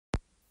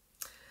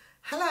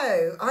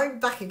Hello, I'm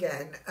back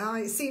again.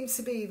 It seems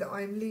to be that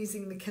I'm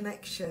losing the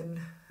connection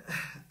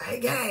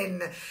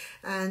again,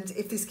 and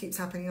if this keeps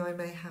happening I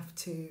may have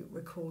to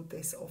record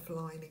this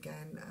offline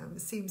again. It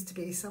seems to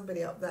be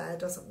somebody up there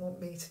doesn't want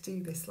me to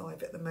do this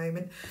live at the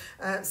moment.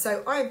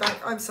 So I'm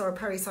back. I'm Sara,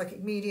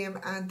 Psychic Medium,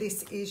 and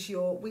this is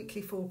your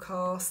weekly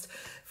forecast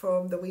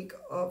from the week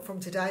from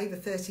today, the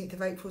 13th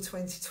of April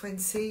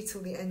 2020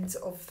 till the end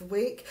of the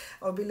week.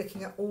 I'll be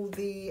looking at all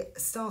the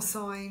star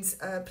signs.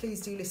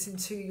 Please do listen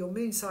to your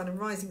moon sign and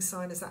rising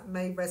sign, as that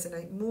may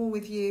resonate more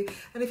with you.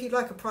 And if you'd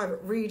like a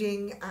private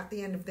reading at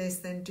the end of this,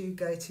 then do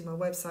go to my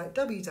website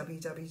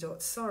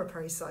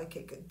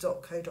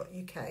www.saraperrypsychic.co.uk.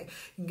 You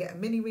can get a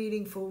mini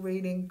reading, full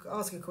reading,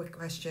 ask a quick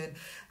question,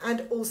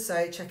 and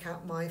also check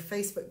out my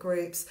Facebook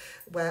groups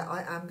where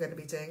I am going to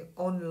be doing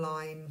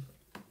online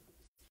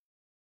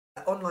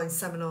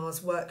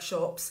seminars,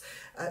 workshops,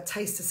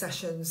 taster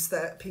sessions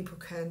that people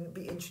can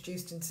be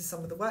introduced into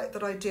some of the work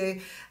that I do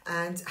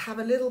and have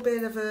a little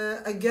bit of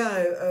a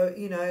go,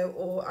 you know,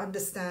 or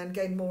understand,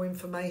 gain more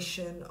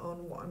information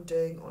on what I'm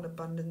doing on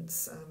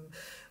abundance,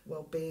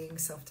 well-being,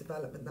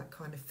 self-development, that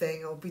kind of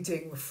thing. I'll be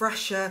doing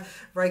refresher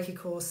Reiki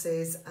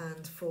courses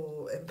and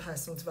for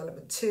personal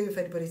development too, if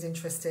anybody's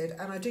interested.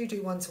 And I do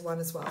one-to-one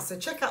as well. So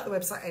check out the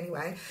website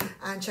anyway,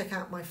 and check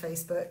out my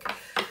Facebook.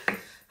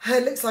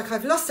 It looks like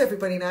I've lost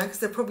everybody now because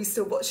they're probably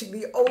still watching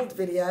the old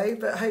video,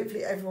 but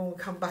hopefully everyone will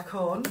come back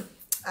on.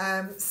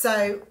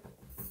 So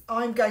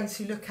I'm going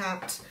to look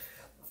at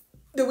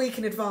the week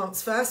in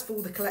advance first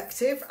for the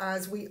collective,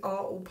 as we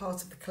are all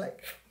part of the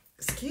collective.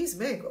 Excuse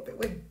me, got a bit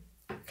weird.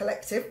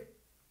 Collective.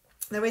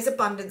 There is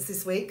abundance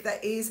this week. There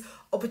is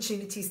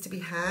opportunities to be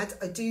had.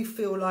 I do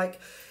feel like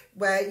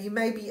where you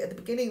may be at the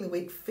beginning of the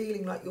week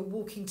feeling like you're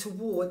walking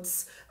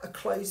towards a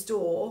closed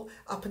door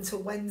up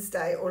until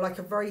Wednesday, or like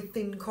a very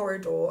thin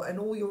corridor, and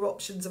all your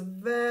options are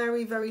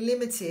very, very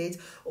limited.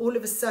 All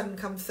of a sudden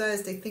come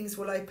Thursday, things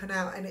will open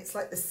out, and it's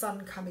like the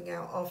sun coming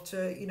out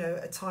after, you know,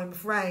 a time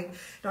of rain.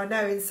 Now I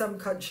know in some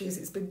countries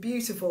it's been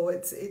beautiful.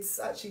 It's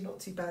actually not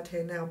too bad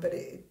here now, but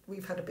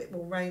we've had a bit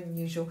more rain than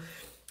usual.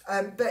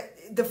 But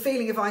the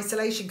feeling of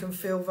isolation can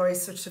feel very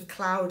sort of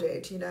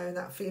clouded, you know, and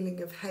that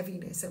feeling of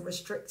heaviness and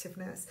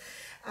restrictiveness.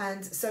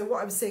 And so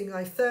what I'm seeing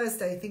like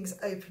Thursday, things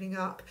opening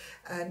up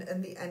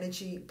and the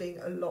energy being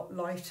a lot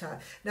lighter.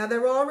 Now,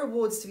 there are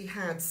rewards to be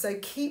had, so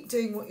keep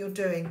doing what you're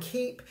doing.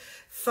 Keep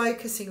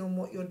focusing on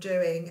what you're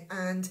doing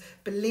and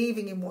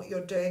believing in what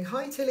you're doing.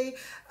 Hi, Tilly.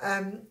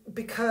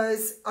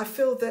 Because I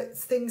feel that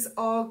things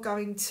are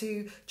going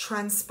to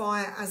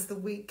transpire as the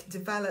week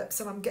develops,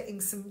 and I'm getting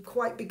some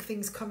quite big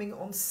things coming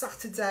on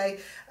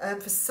Saturday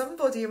for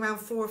somebody around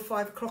 4 or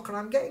 5 o'clock, and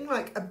I'm getting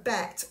like a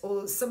bet,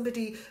 or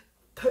somebody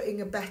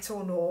putting a bet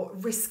on or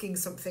risking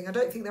something. I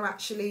don't think they're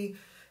actually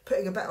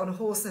putting a bet on a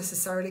horse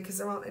necessarily, because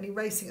there aren't any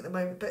racing at the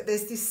moment, but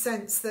there's this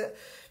sense that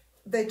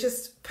they're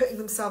just putting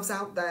themselves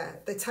out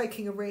there. They're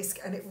taking a risk,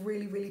 and it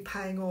really, really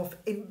paying off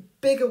in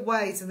bigger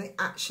ways than they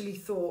actually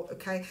thought,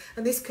 okay?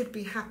 And this could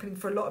be happening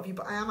for a lot of you,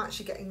 but I am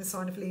actually getting the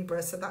sign of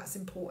Libra, so that's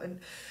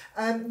important.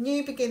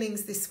 New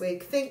beginnings this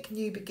week. Think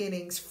new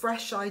beginnings,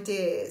 fresh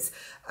ideas.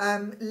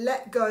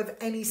 Let go of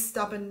any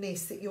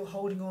stubbornness that you're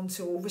holding on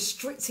to or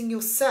restricting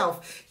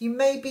yourself. You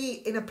may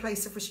be in a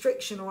place of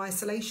restriction or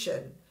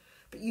isolation,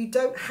 but you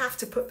don't have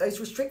to put those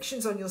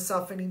restrictions on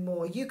yourself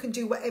anymore. You can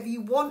do whatever you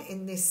want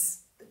in this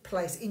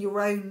place, in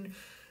your own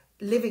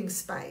living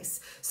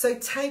space. So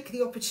take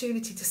the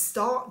opportunity to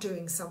start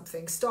doing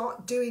something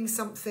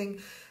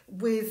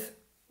with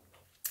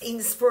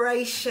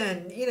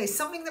inspiration, you know,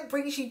 something that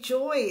brings you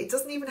joy. It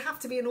doesn't even have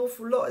to be an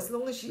awful lot, as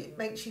long as it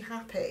makes you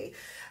happy.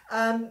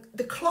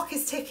 The clock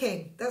is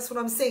ticking, that's what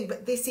I'm seeing,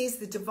 but this is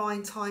the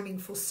divine timing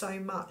for so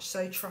much,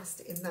 so trust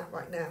in that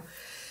right now.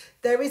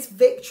 There is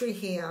victory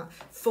here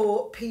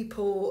for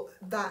people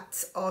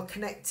that are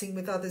connecting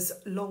with others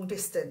long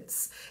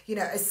distance. You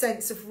know, a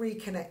sense of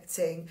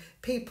reconnecting.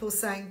 People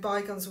saying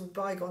bygones were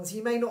bygones.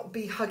 You may not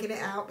be hugging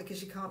it out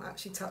because you can't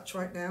actually touch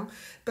right now,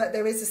 but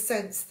there is a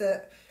sense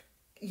that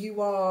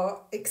you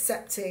are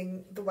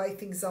accepting the way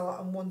things are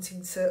and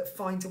wanting to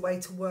find a way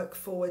to work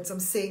forwards. I'm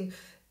seeing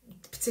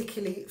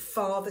particularly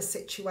father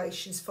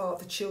situations,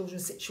 father-children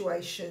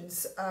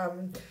situations,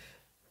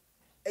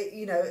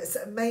 you know,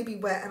 maybe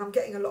where, and I'm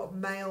getting a lot of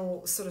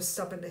male sort of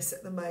stubbornness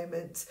at the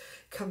moment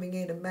coming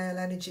in, and male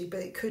energy,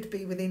 but it could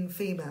be within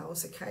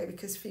females, okay,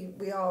 because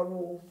we are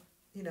all,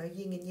 you know,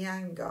 yin and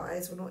yang,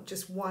 guys. We're not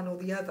just one or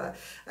the other,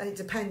 and it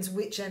depends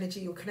which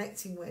energy you're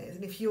connecting with.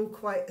 And if you're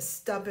quite a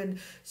stubborn,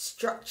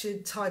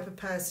 structured type of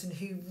person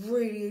who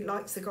really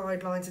likes the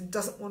guidelines and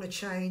doesn't want to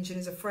change and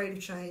is afraid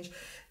of change,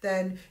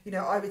 then, you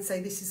know, I would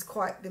say this is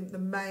quite the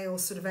male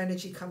sort of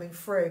energy coming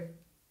through.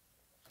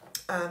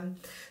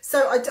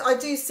 So I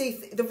do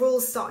see the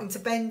rules starting to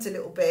bend a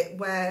little bit,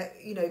 where,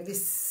 you know,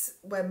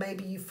 where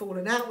maybe you've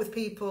fallen out with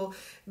people,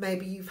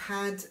 maybe you've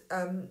had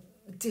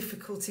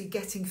difficulty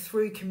getting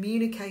through,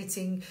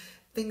 communicating,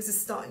 things are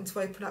starting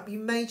to open up. You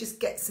may just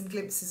get some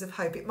glimpses of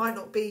hope. It might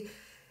not be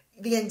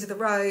the end of the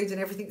road and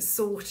everything's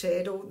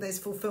sorted or there's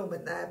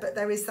fulfillment there, but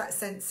there is that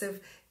sense of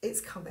it's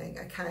coming,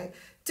 okay?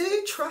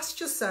 Do trust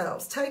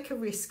yourselves. Take a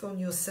risk on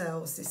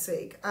yourselves this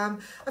week. I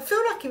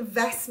feel like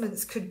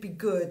investments could be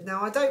good.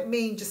 Now, I don't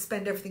mean just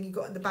spend everything you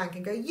got in the bank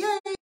and go, yay,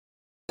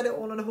 get it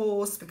all on a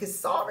horse because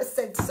Sara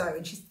said so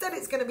and she said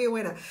it's going to be a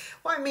winner.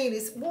 What I mean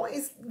is,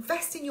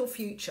 invest in your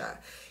future.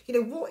 You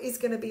know, what is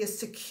going to be a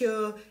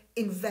secure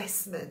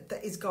investment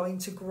that is going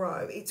to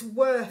grow? It's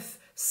worth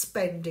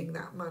spending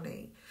that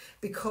money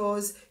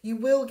because you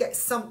will get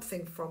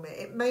something from it.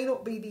 It may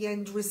not be the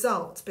end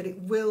result, but it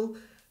will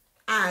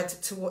add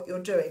to what you're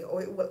doing,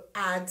 or it will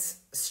add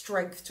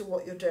strength to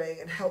what you're doing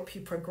and help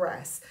you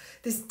progress.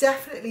 There's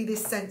definitely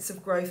this sense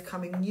of growth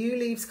coming, new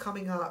leaves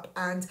coming up,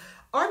 and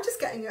I'm just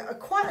getting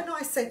quite a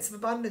nice sense of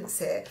abundance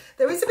here.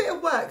 There is a bit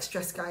of work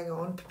stress going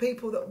on for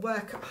people that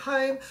work at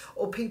home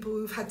or people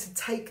who've had to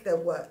take their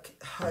work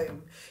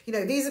home. You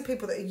know, these are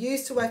people that are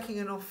used to working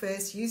in an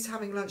office, used to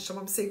having lunchtime.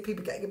 I'm seeing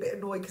people getting a bit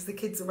annoyed because the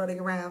kids are running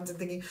around and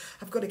thinking,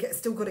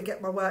 still got to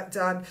get my work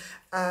done.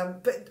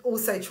 But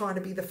also trying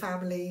to be the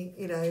family,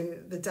 you know,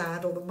 the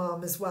dad or the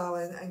mum as well,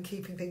 and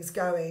keeping things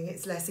going.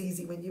 It's less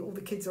easy when all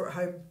the kids are at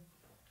home.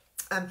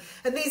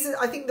 And these are,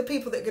 I think, the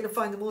people that are going to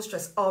find the more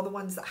stress are the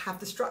ones that have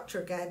the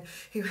structure again,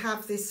 who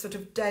have this sort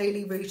of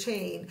daily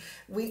routine,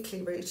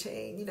 weekly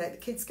routine. You know, the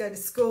kids go to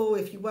school.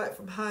 If you work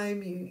from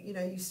home,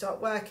 you start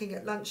working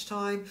at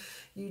lunchtime,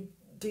 you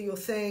do your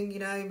thing, you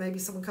know, maybe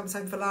someone comes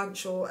home for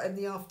lunch, or in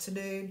the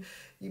afternoon,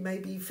 you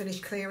maybe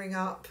finish clearing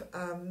up,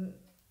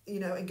 you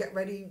know, and get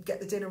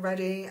the dinner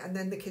ready, and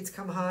then the kids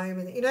come home,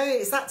 and, you know,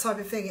 it's that type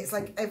of thing. It's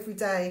like every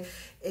day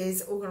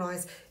is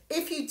organised.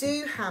 If you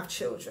do have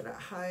children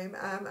at home,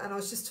 and I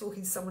was just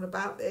talking to someone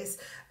about this,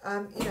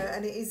 you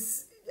know,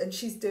 and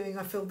she's doing,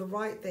 I feel, the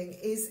right thing,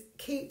 is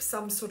keep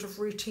some sort of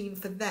routine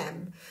for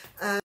them.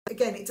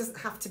 Again, it doesn't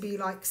have to be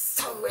like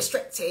so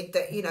restricted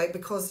that, you know,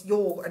 because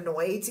you're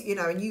annoyed, you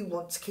know, and you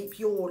want to keep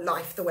your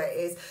life the way it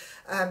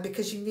is,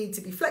 because you need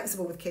to be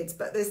flexible with kids.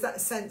 But there's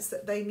that sense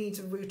that they need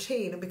a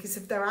routine, and because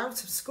if they're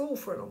out of school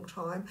for a long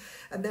time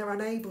and they're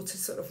unable to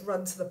sort of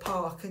run to the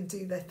park and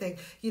do their thing,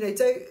 you know,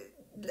 don't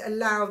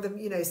allow them,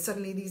 you know,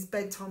 suddenly these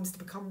bedtimes to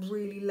become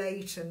really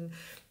late, and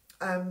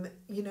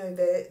you know,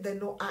 they're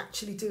not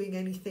actually doing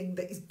anything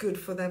that is good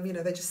for them. You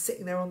know, they're just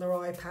sitting there on their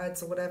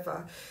iPads or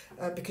whatever,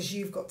 because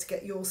you've got to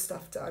get your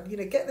stuff done. You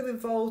know, get them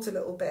involved a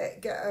little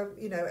bit,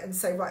 you know, and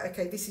say, right,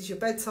 okay, this is your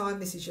bedtime,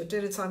 this is your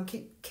dinner time.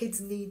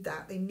 Kids need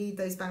that. They need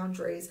those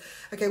boundaries.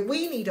 Okay,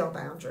 we need our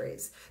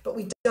boundaries, but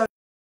we don't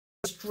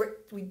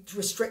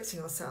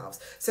restricting ourselves.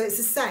 So it's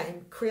the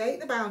same. Create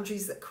the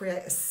boundaries that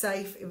create a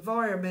safe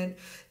environment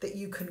that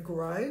you can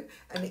grow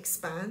and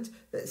expand,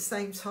 but at the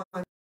same time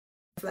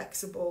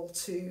flexible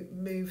to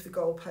move the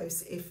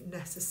goalposts if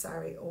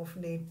necessary or if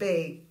need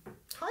be.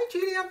 Hi,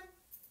 Julia.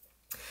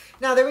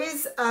 Now, there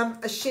is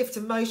a shift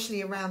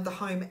emotionally around the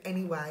home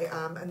anyway,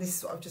 and this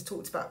is what I've just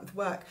talked about with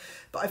work,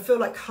 but I feel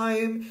like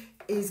home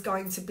is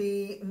going to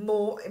be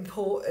more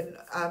important,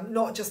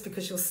 not just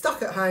because you're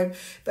stuck at home,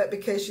 but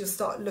because you'll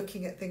start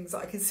looking at things.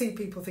 I can see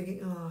people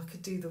thinking, oh,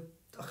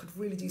 I could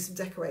really do some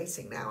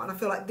decorating now. And I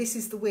feel like this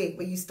is the week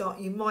where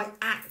you might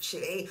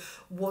actually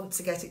want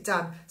to get it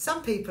done.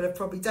 Some people have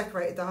probably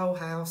decorated the whole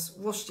house,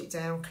 washed it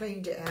down,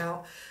 cleaned it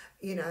out,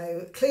 you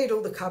know, cleared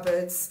all the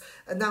cupboards,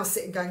 and now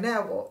sitting going,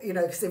 now what? You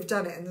know, because they've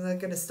done it and then they're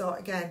going to start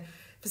again.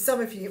 For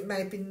some of you, it may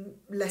have been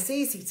less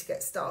easy to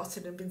get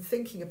started and been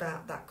thinking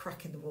about that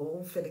crack in the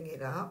wall, filling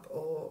it up,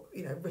 or,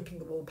 you know, ripping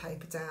the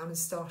wallpaper down and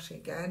starting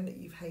again that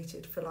you've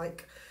hated for,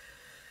 like,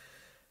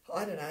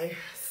 I don't know,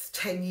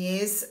 10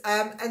 years.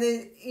 And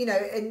then, you know,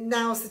 and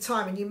now's the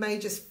time, and you may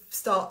just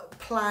start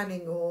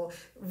planning or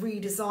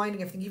redesigning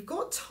everything. You've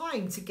got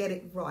time to get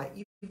it right.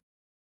 You've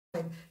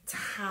got time to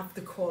have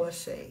the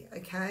quality,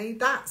 okay?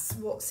 That's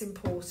what's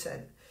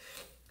important.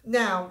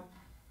 Now,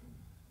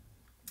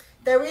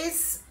 there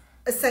is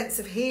a sense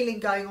of healing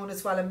going on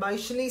as well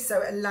emotionally,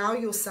 so allow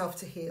yourself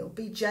to heal.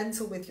 Be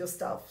gentle with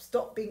yourself.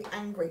 Stop being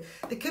angry.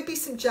 There could be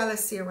some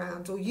jealousy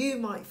around, or you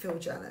might feel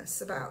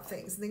jealous about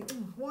things and think,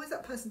 oh, why is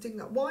that person doing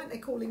that? Why aren't they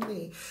calling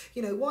me?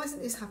 You know, why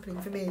isn't this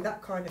happening for me?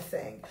 That kind of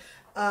thing.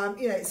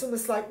 You know, it's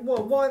almost like,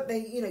 well, why aren't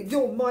they, you know,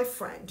 you're my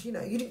friend, you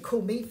know, you didn't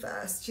call me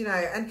first, you know,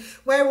 and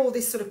where all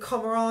this sort of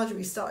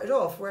camaraderie started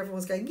off, where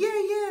everyone's going,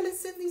 yeah, let's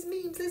send these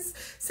memes, let's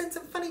send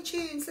some funny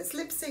tunes, let's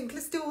lip sync,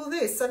 let's do all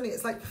this. Suddenly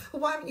it's like,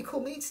 well, why haven't you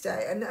called me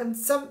today? And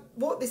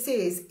what this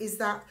is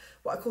that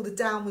what I call the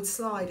downward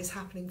slide is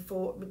happening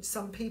for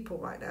some people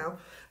right now,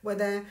 where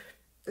they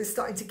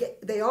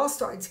are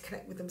starting to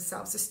connect with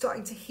themselves. They're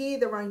starting to hear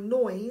their own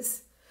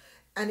noise,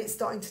 and it's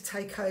starting to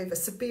take over.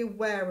 So be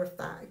aware of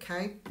that,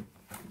 okay?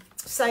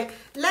 So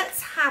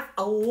let's have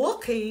a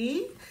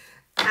looky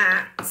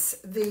at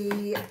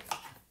the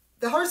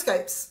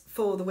horoscopes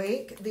for the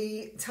week,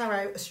 the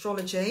tarot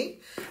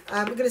astrology.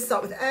 We're going to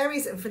start with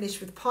Aries and finish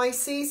with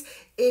Pisces.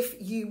 If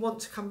you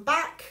want to come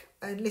back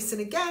and listen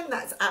again,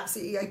 that's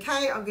absolutely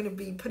okay. I'm going to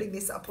be putting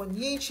this up on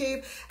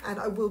YouTube, and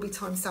I will be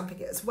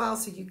timestamping it as well,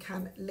 so you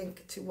can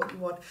link to what you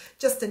want.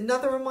 Just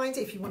another reminder,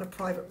 if you want a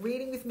private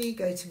reading with me,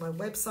 go to my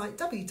website,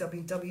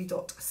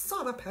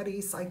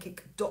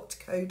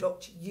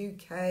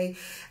 www.sarapsychic.co.uk,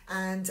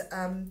 and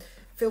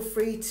feel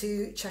free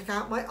to check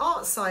out my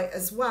art site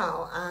as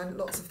well, and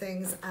lots of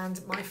things,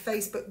 and my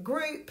Facebook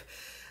group,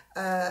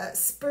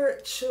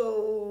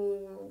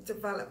 spiritual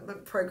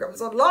development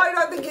programs online,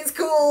 I think it's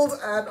called,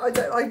 and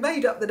I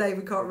made up the name,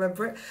 I can't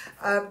remember it,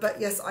 but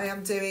yes, I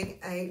am doing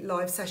a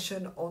live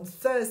session on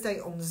Thursday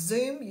on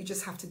Zoom. You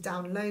just have to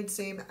download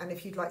Zoom, and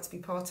if you'd like to be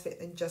part of it,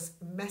 then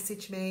just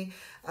message me,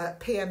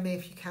 PM me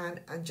if you can,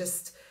 and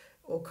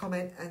or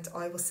comment, and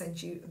I will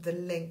send you the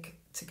link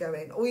to go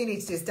in. All you need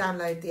to do is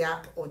download the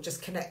app or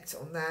just connect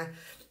on there.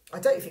 I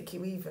don't think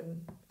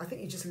I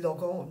think you just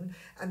log on,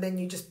 and then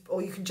you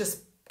can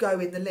just go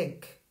in the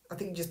link. I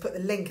think you just put the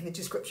link in the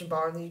description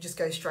bar and then you just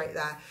go straight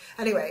there.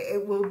 Anyway,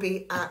 it will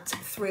be at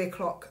 3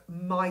 o'clock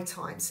my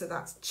time. So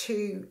that's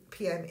 2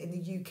 p.m. in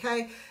the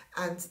UK,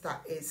 and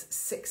that is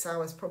 6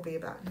 hours, probably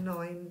about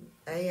 9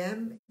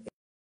 a.m.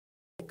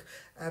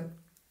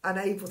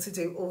 Unable to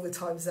do all the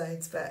time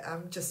zones, but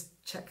just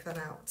check that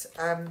out.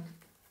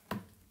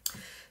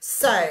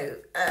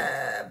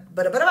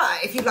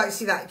 If you'd like to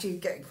see that, do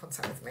get in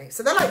contact with me.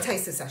 So they're like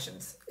taster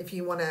sessions. If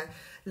you want to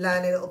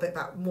learn a little bit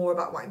more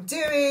about what I'm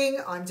doing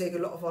a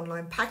lot of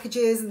online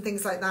packages and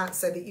things like that,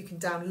 so that you can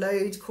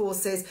download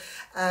courses.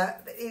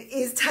 It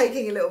is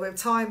taking a little bit of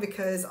time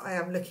because I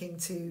am looking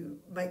to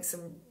make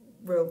some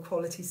real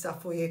quality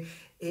stuff for you.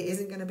 It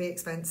isn't going to be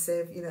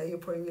expensive. You know, you'll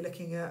probably be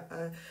looking at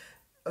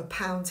a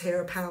pound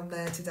here, a pound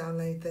there to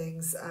download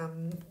things.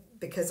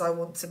 Because I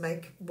want to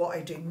make what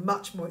I do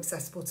much more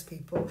accessible to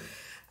people,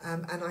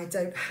 and I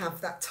don't have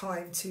that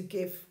time to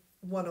give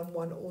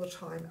one-on-one all the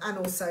time, and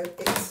also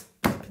it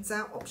opens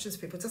out options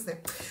for people, doesn't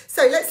it?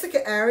 So let's look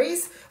at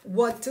Aries.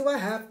 What do I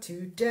have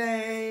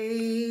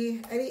today?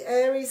 Any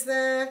Aries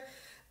there?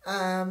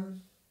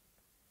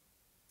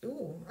 Okay,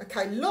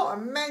 a lot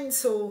of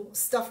mental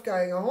stuff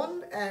going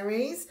on,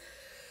 Aries.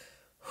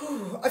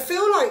 I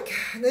feel like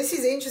this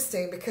is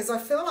interesting because I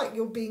feel like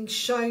you're being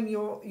shown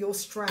your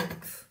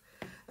strength.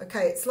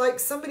 Okay, it's like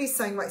somebody's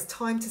saying, right, it's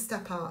time to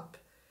step up.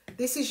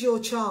 This is your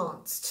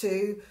chance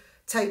to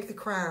take the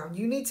crown.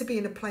 You need to be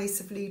in a place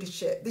of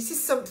leadership. This is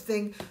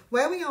something,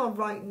 where we are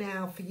right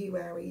now for you,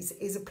 Aries,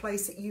 is a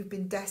place that you've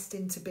been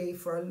destined to be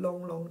for a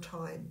long, long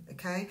time,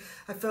 okay?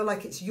 I feel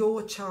like it's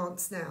your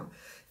chance now.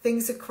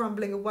 Things are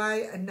crumbling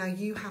away, and now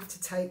you have to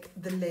take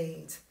the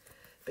lead.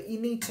 But you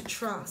need to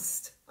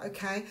trust.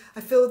 Okay,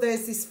 I feel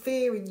there's this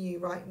fear in you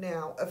right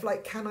now of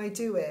like, can I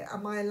do it?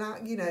 Am I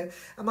allowed,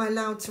 am I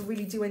allowed to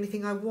really do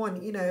anything I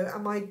want?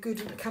 Am I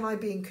good? Can I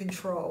be in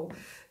control?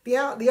 The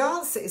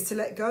answer is to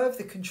let go of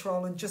the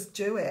control and just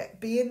do it.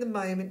 Be in the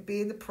moment,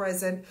 be in the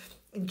present,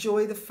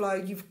 enjoy the flow.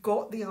 You've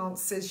got the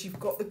answers, you've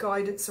got the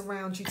guidance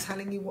around you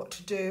telling you what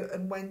to do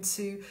and when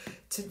to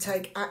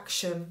take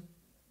action.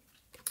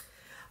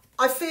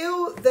 I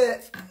feel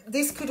that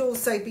this could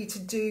also be to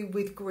do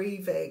with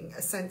grieving,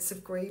 a sense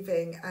of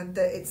grieving, and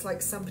that it's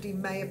like somebody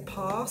may have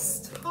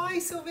passed. Hi,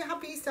 Sylvia.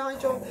 Happy Easter. Hi,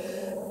 John.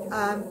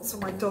 So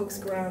my dog's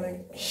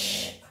growling.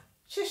 Shh.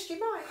 Shush, do you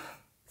mind?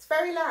 It's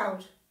very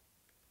loud.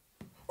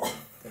 I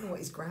don't know what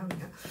he's growling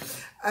at.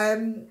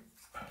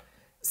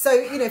 So,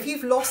 if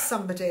you've lost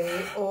somebody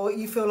or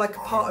you feel like a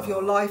part of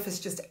your life has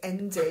just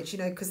ended,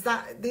 because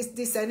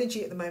this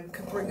energy at the moment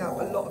could bring up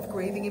a lot of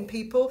grieving in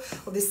people,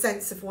 or this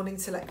sense of wanting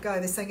to let go.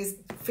 They're saying is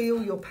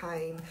feel your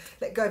pain,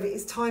 let go of it.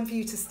 It's time for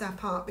you to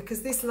step up,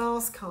 because this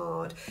last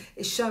card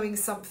is showing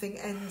something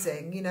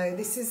ending.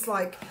 This is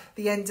like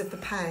the end of the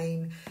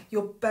pain.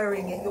 You're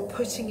burying it. You're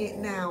putting it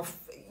now.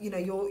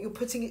 You're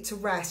putting it to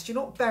rest. You're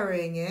not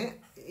burying it,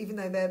 even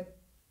though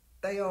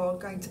they are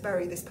going to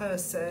bury this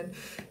person,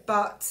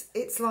 but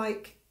it's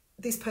like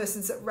this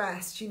person's at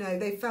rest.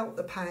 They felt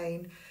the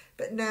pain,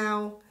 but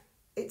now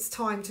it's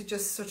time to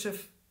just sort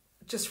of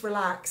just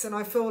relax. And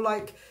I feel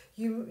like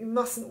you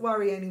mustn't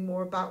worry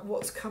anymore about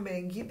what's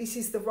coming. This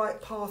is the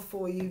right path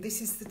for you.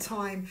 This is the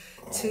time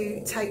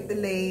to take the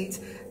lead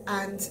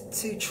and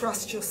to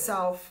trust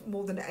yourself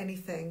more than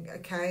anything,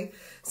 okay?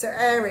 So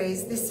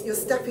Aries, you're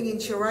stepping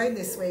into your own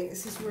this week.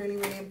 This is really,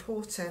 really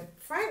important.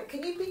 Frank,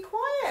 can you be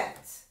quiet?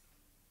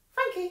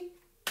 Frankie,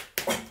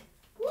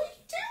 what are you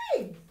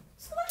doing?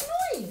 What's all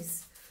that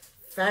noise?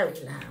 Very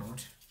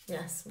loud.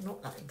 Yes, I'm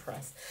not that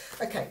impressed.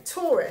 Okay,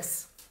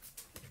 Taurus.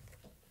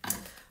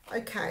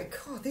 Okay,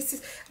 God, this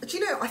is... Do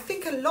you know, I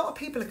think a lot of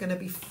people are going to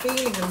be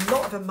feeling a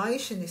lot of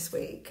emotion this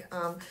week.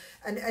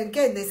 And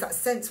again, there's that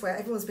sense where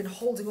everyone's been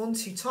holding on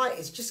too tight.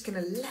 It's just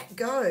going to let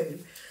go.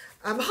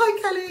 Hi,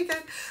 Kelly,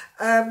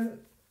 again.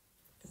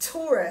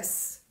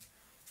 Taurus,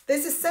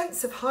 there's a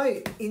sense of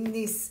hope in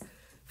this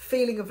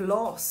feeling of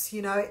loss.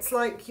 It's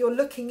like you're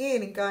looking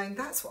in and going,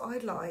 that's what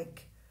I'd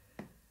like.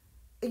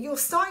 You're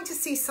starting to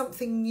see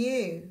something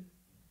new,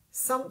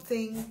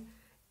 something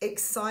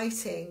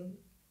exciting,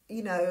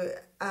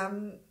 but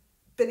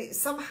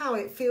somehow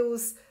it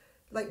feels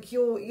like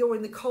you're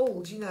in the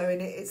cold, you know,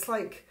 and it's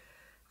like,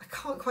 I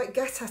can't quite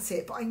get at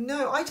it, but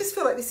I just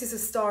feel like this is a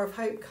star of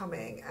hope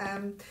coming.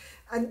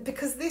 And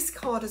because this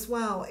card as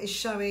well is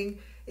showing,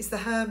 is the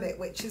Hermit,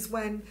 which is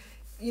when,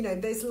 you know,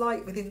 there's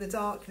light within the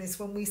darkness,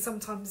 when we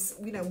sometimes,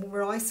 you know, when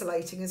we're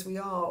isolating as we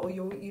are, or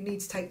you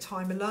need to take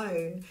time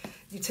alone,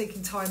 you're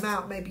taking time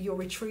out, maybe you're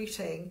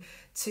retreating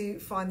to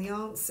find the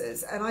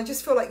answers. And I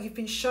just feel like you've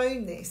been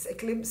shown this, a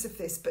glimpse of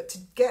this, but to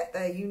get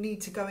there, you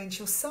need to go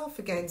into yourself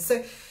again.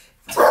 So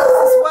as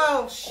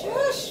well,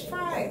 shush,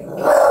 Frank.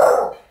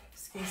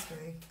 Excuse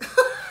me.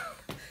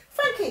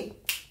 Frankie,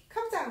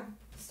 come down.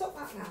 Stop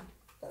that now.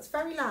 That's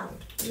very loud.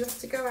 You have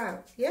to go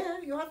out. Yeah,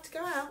 you have to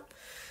go out.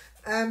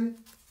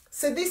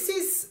 So this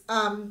is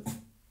a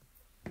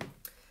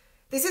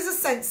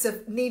sense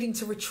of needing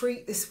to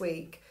retreat this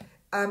week,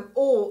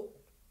 or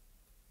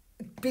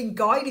being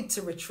guided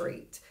to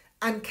retreat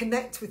and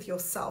connect with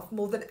yourself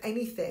more than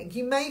anything.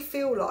 You may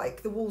feel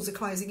like the walls are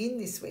closing in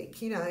this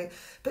week, you know,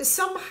 but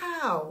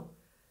somehow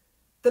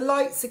the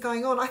lights are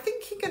going on. I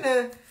think you're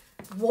going to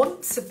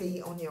want to be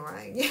on your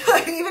own, you know,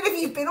 even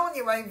if you've been on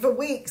your own for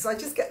weeks. I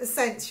just get the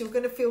sense you're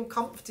going to feel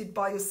comforted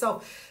by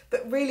yourself,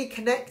 but really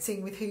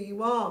connecting with who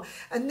you are.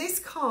 And this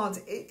card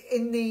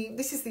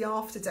this is the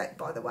after deck,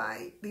 by the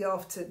way, the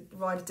after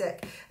rider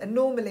deck, and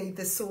normally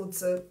the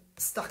swords are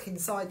stuck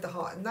inside the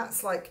heart, and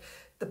that's like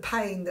the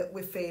pain that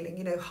we're feeling,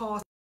 you know,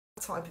 heart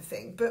type of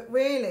thing. But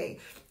really,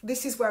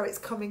 this is where it's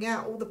coming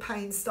out, all the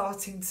pain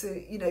starting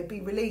to, you know, be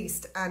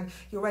released, and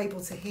you're able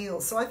to heal.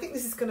 So I think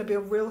this is going to be a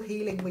real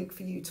healing week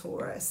for you,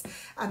 Taurus.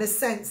 And a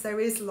sense there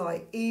is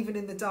light even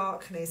in the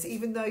darkness,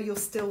 even though you're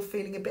still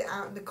feeling a bit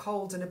out in the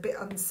cold and a bit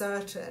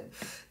uncertain,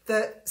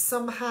 that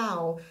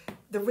somehow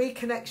the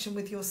reconnection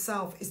with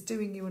yourself is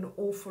doing you an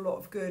awful lot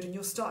of good, and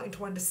you're starting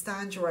to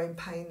understand your own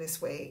pain this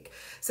week.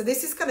 So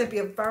this is going to be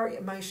a very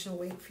emotional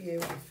week for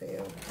you, I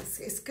feel.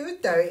 It's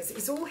good though.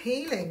 It's all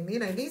healing. You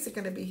know, these are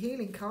going to be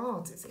healing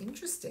cards. It's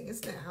interesting,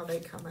 isn't it, how they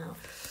come out.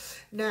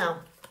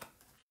 Now,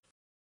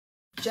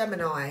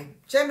 Gemini.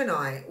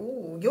 Gemini,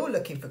 ooh, you're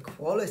looking for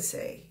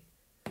quality.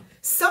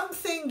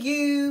 Something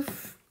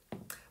you've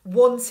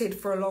wanted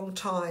for a long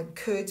time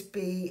could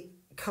be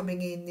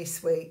coming in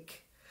this week.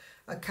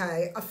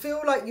 Okay, I feel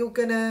like you're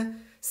going to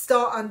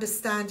start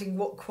understanding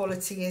what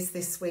quality is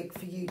this week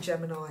for you,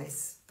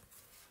 Geminis.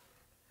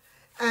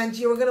 And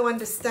you're going to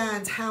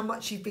understand how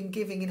much you've been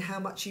giving and how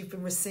much you've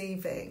been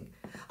receiving.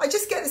 I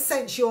just get the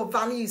sense your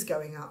value's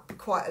going up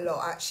quite a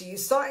lot, actually. You're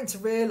starting to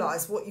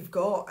realise what you've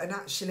got, and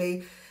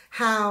actually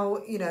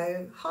how, you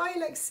know, hi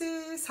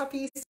Alexis,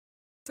 happy Easter,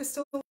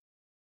 Crystal.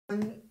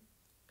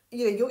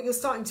 You know, you're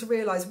starting to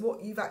realise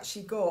what you've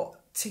actually got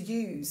to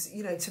use,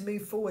 you know, to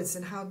move forwards,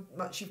 and how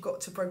much you've got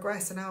to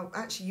progress, and how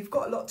actually you've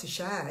got a lot to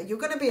share. You're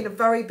going to be in a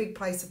very big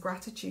place of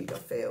gratitude, I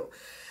feel.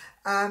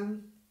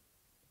 Dum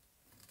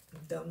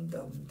dum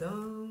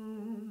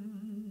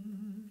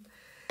dum.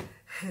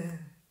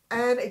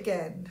 And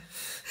again,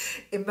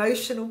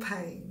 emotional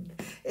pain.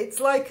 It's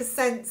like a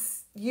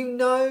sense, you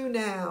know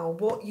now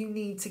what you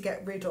need to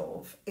get rid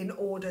of in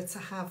order to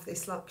have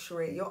this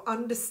luxury. You're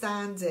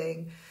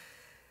understanding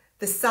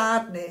the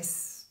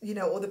sadness, you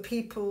know, or the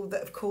people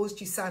that have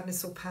caused you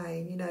sadness or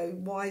pain, you know,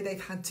 why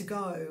they've had to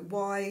go,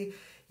 why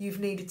you've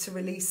needed to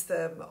release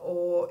them,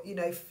 or, you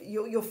know,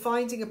 you're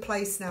finding a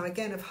place now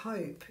again of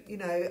hope. You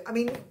know, I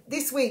mean,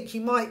 this week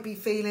you might be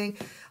feeling,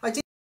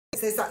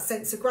 there's that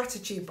sense of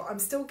gratitude, but I'm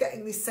still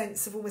getting this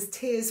sense of almost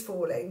tears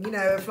falling, you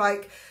know, of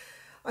like,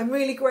 I'm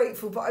really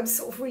grateful, but I'm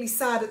sort of really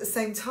sad at the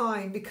same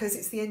time, because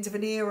it's the end of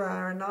an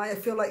era and I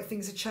feel like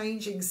things are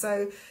changing.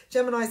 So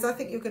Geminis, I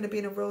think you're going to be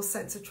in a real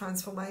sense of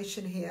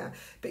transformation here,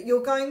 but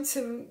you're going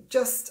to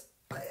just,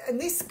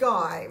 and this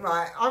guy,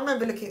 right, I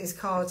remember looking at this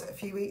card a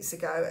few weeks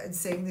ago and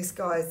seeing this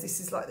guy as this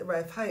is like the ray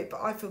of hope,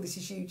 but I feel this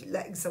is you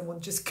letting someone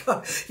just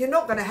go. You're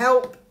not going to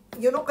help.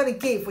 You're not going to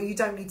give where you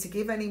don't need to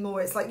give anymore.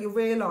 It's like you're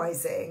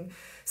realising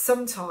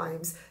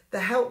sometimes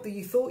the help that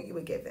you thought you were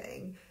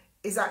giving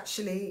is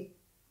actually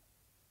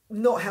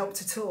not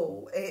helped at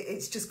all.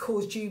 It's just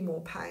caused you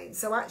more pain.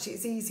 So actually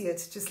it's easier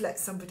to just let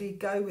somebody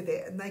go with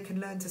it, and they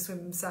can learn to swim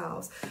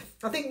themselves.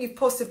 I think you've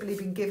possibly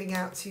been giving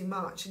out too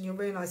much, and you're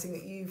realising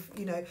that you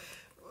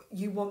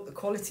want the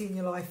quality in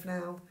your life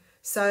now.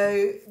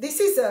 So this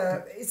is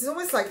it's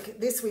almost like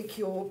this week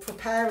you're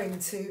preparing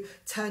to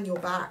turn your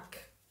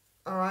back,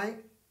 all right?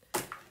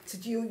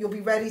 You'll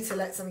be ready to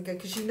let something go,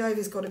 because you know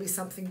there's got to be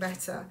something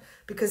better,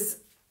 because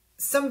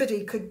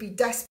somebody could be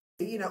desperate,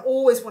 you know,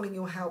 always wanting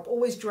your help,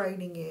 always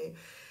draining you,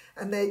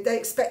 and they're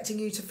expecting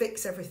you to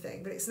fix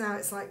everything. But it's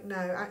like, no,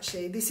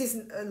 actually, this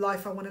isn't a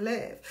life I want to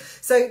live.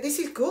 So this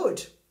is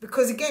good,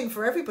 because again,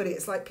 for everybody,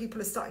 it's like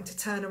people are starting to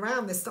turn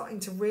around. They're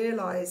starting to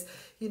realise,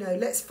 you know,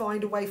 let's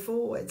find a way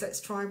forward. Let's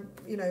try and,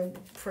 you know,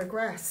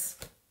 progress.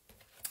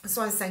 That's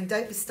why I'm saying,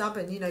 don't be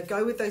stubborn, you know,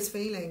 go with those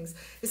feelings.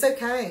 It's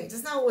okay. It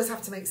doesn't always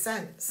have to make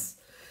sense.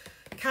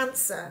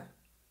 Cancer.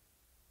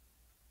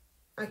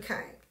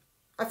 Okay.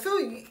 I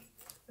feel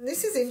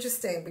this is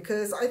interesting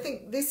because I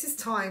think this is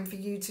time for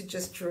you to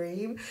just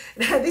dream.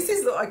 Now, this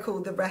is what I call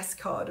the rest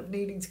card of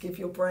needing to give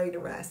your brain a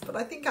rest. But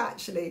I think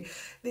actually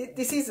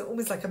this is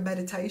almost like a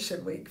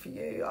meditation week for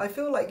you. I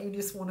feel like you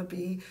just want to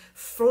be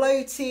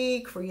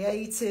floaty,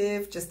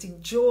 creative, just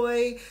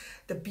enjoy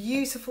the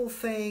beautiful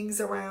things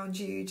around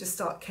you. Just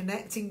start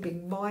connecting,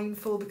 being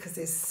mindful, because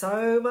there's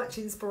so much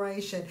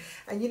inspiration.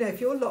 And, you know, if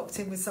you're locked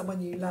in with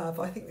someone you love,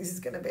 I think this is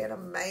going to be an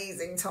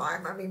amazing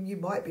time. I mean, you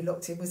might be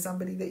locked in with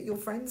somebody that you're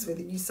friends with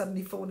and you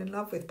suddenly fall in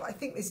love with. But I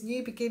think there's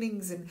new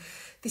beginnings and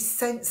this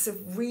sense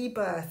of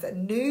rebirth, a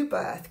new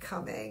birth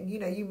coming. You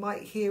know, you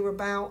might hear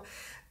about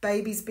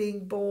babies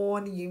being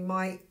born. You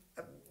might,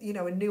 you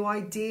know, a new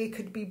idea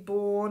could be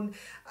born.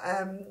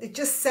 It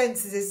just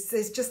senses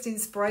there's just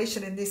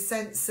inspiration and this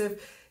sense of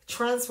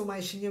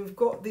transformation. You've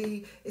got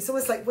it's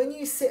almost like when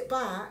you sit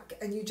back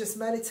and you just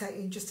meditate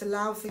and you just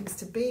allow things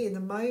to be in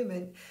the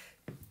moment,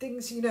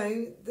 things, you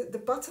know, the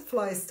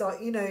butterflies start,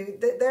 you know,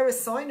 they're a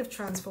sign of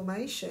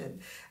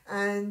transformation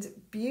and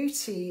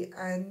beauty.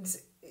 And,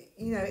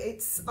 you know,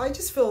 I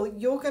just feel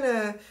you're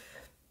gonna,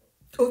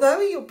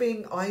 although you're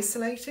being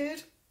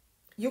isolated,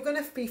 you're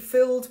gonna be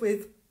filled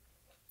with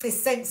this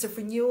sense of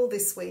renewal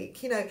this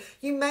week. You know,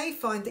 you may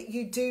find that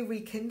you do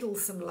rekindle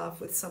some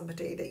love with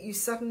somebody, that you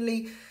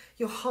suddenly,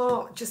 your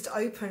heart just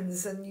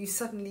opens and you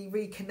suddenly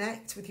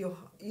reconnect with your,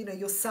 you know,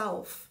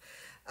 yourself.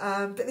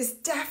 But there's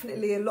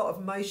definitely a lot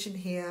of emotion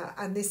here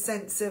and this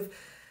sense of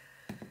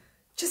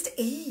just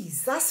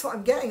ease. That's what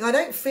I'm getting. I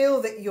don't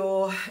feel that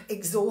you're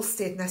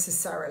exhausted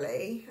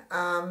necessarily.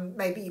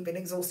 Maybe you've been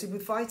exhausted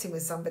with fighting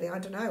with somebody, I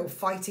don't know,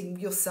 fighting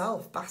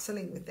yourself,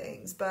 battling with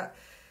things, but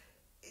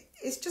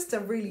it's just a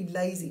really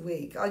lazy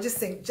week. I just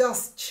think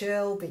just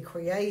chill, be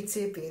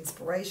creative, be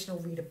inspirational,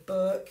 read a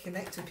book,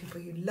 connect with people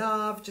you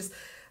love, just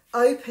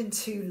open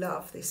to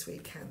love this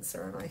week,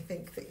 Cancer. And I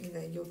think that, you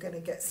know, you're going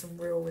to get some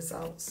real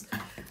results.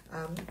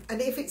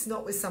 And if it's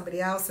not with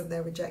somebody else and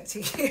they're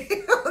rejecting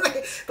you,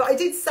 but I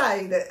did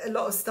say that a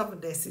lot of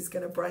stubbornness is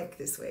going to break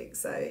this week.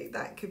 So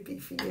that could be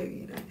for you,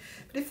 you know.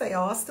 But if they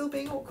are still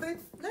being awkward,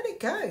 let it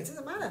go. It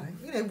doesn't matter,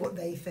 you know, what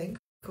they think.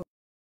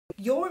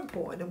 You're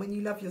important, and when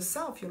you love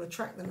yourself, you'll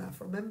attract the love.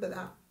 Remember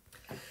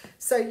that.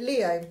 So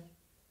Leo,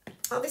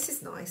 oh, this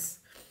is nice.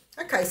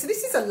 Okay, so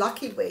this is a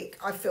lucky week.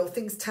 I feel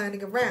things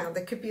turning around.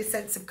 There could be a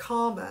sense of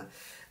karma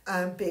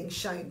being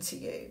shown to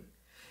you.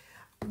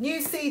 New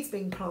seeds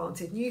being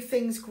planted, new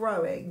things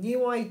growing,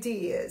 new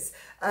ideas.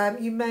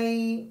 You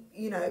may,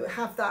 you know,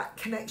 have that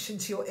connection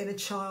to your inner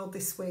child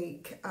this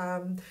week.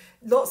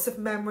 Lots of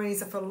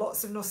memories. I feel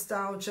lots of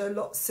nostalgia,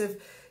 lots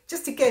of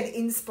just, again,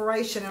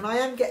 inspiration. And I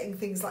am getting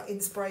things like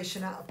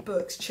inspiration out of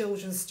books,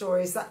 children's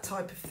stories, that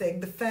type of thing.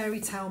 The fairy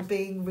tale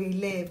being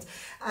relived.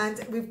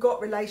 And we've got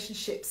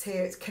relationships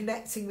here. It's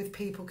connecting with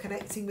people,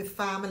 connecting with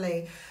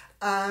family.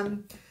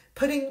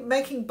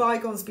 Making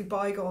bygones be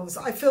bygones.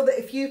 I feel that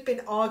if you've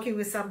been arguing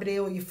with somebody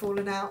or you've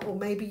fallen out, or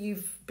maybe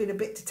you've been a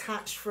bit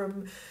detached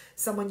from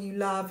someone you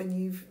love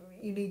and you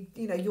need,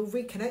 you know, you'll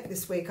reconnect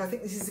this week. I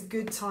think this is a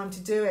good time to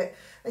do it.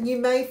 And you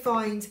may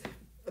find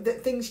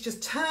that things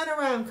just turn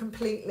around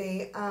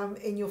completely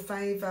in your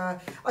favour.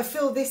 I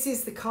feel this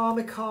is the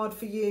karma card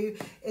for you,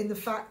 in the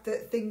fact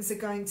that things are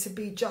going to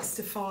be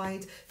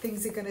justified,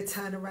 things are going to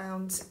turn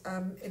around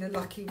in a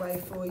lucky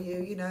way for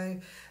you, you know.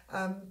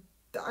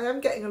 I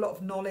am getting a lot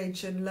of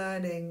knowledge and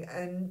learning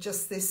and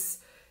just this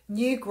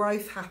new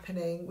growth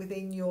happening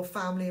within your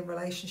family and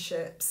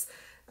relationships.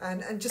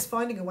 And just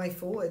finding a way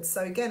forward.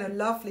 So again, a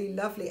lovely,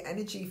 lovely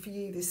energy for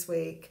you this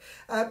week.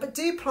 But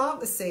do plant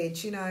the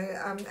seeds, you know,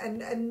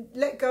 and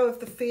let go of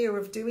the fear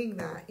of doing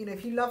that. You know,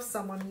 if you love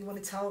someone and you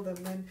want to tell them,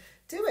 then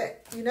do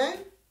it, you know,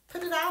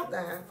 put it out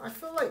there. I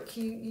feel like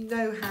you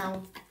know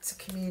how to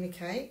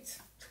communicate,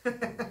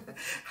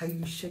 how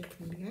you should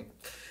communicate.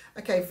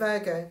 Okay,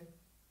 Virgo.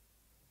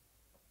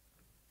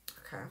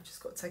 Okay, I've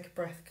just got to take a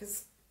breath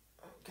because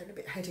I'm getting a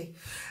bit heady.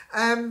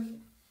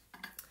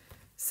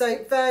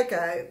 So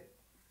Virgo,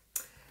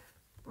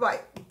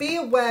 right, be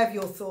aware of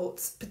your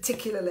thoughts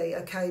particularly,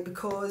 okay,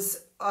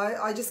 because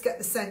I just get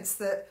the sense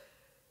that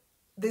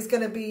there's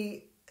going to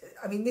be,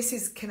 I mean, this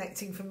is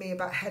connecting for me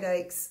about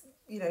headaches,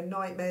 you know,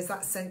 nightmares,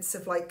 that sense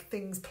of like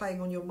things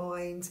playing on your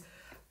mind.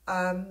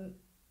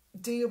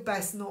 Do your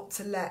best not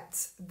to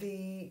let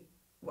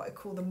what I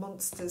call the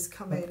monsters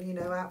come in, you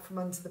know, out from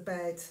under the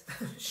bed.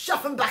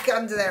 Shove them back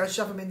under there or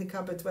shove them in the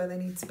cupboard where they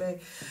need to be.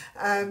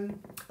 And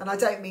I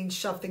don't mean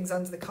shove things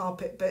under the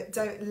carpet, but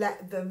don't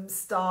let them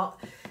start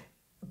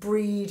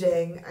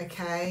breeding,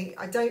 okay?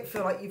 I don't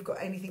feel like you've got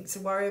anything to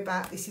worry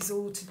about. This is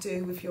all to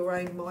do with your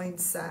own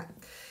mindset.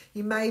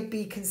 You may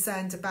be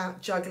concerned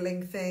about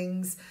juggling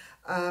things.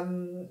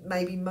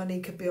 Maybe money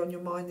could be on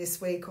your mind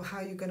this week, or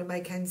how you're going to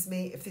make ends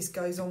meet if this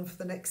goes on for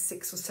the next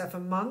 6 or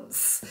 7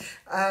 months.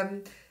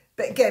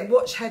 But again,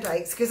 watch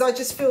headaches, because I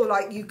just feel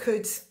like you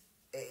could,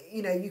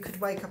 you know, you could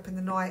wake up in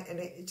the night and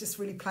it just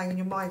really playing in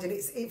your mind, and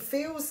it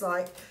feels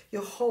like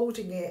you're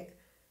holding it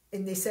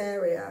in this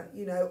area,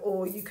 you know,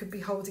 or you could be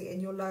holding it in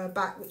your lower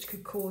back, which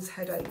could cause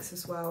headaches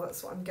as well.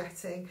 That's what I'm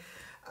getting.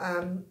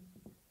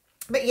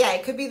 But yeah,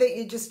 it could be that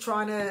you're just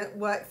trying to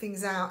work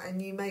things out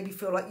and you maybe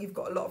feel like you've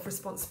got a lot of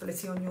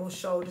responsibility on your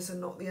shoulders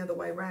and not the other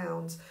way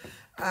around.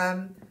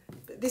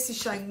 But this is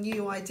showing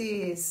new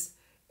ideas,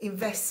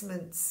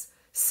 investments,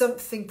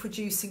 something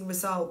producing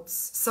results,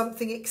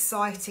 something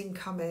exciting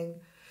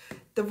coming.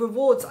 The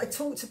rewards, I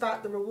talked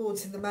about the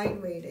rewards in the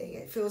main reading.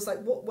 It feels like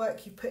what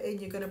work you put in,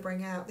 you're going to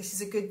bring out. This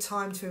is a good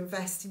time to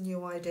invest in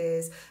new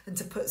ideas and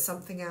to put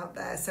something out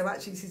there. So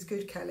actually, this is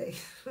good, Kelly.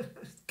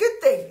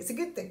 Good thing. It's a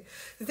good thing.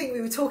 The thing we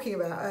were talking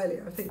about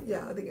earlier, I think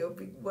it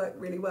will work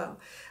really well.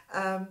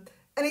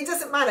 And it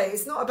doesn't matter.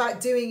 It's not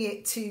about doing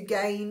it to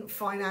gain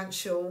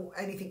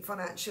anything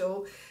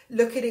financial.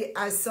 Look at it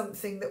as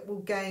something that will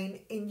gain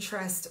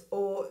interest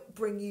or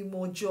bring you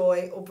more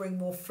joy or bring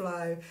more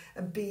flow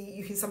and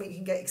something you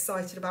can get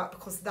excited about,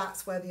 because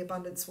that's where the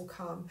abundance will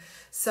come.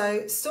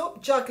 So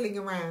stop juggling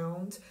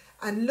around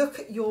and look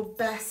at your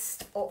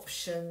best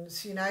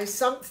options,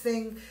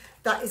 something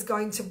that is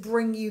going to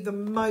bring you the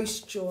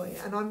most joy.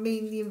 And I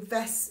mean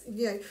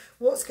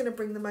what's going to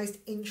bring the most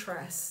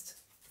interest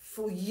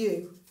for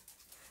you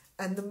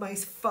and the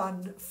most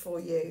fun for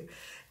you.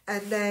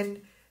 And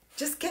then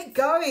just get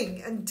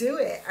going and do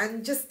it,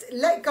 and just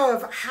let go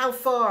of how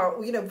far,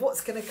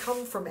 what's going to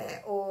come from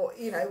it, or,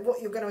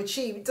 what you're going to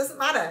achieve. It doesn't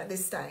matter at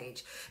this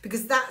stage,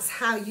 because that's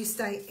how you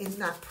stay in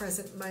that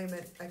present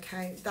moment,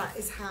 okay? That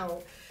is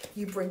how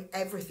you bring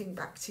everything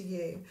back to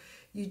you.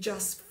 You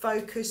just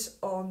focus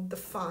on the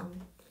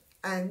fun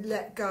and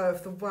let go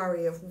of the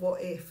worry of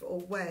what if or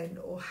when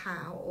or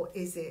how or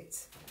is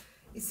it.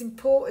 It's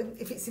important.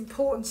 If it's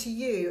important to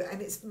you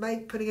and it's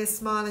putting a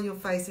smile on your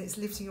face and it's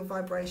lifting your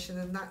vibration,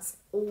 and that's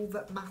all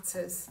that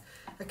matters.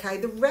 Okay,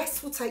 the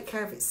rest will take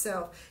care of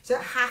itself. You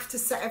don't have to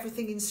set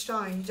everything in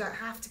stone. You don't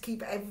have to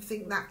keep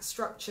everything that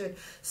structured.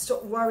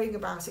 Stop worrying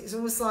about it. It's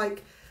almost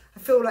like, I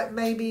feel like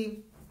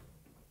maybe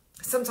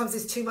sometimes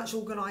there's too much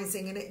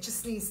organising and it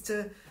just needs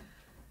to,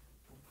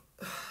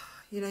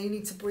 you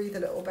need to breathe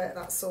a little bit,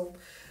 that's all.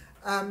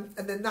 And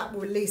then that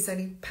will release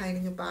any pain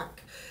in your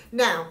back.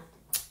 Now,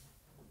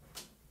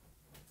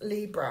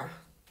 Libra.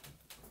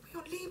 We're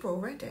on Libra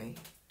already.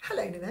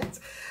 Hello, Nanette.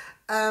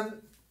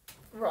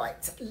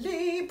 Right,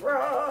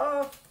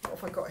 Libra. What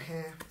have I got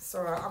here?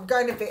 Sorry, I'm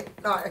going a bit,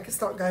 I can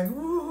start going,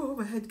 ooh,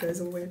 my head goes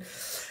all weird.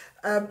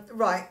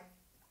 Right.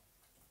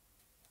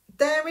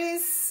 There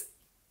is,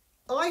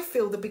 I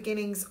feel, the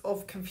beginnings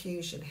of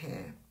confusion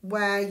here,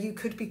 where you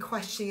could be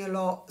questioning a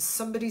lot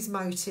somebody's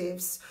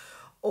motives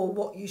or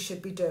what you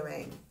should be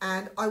doing.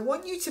 And I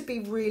want you to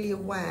be really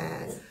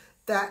aware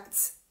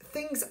that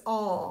things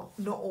are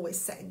not always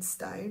set in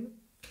stone,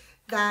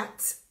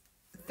 that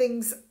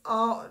things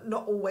are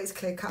not always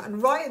clear cut,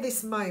 and right at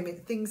this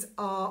moment things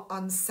are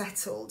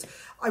unsettled.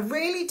 I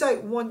really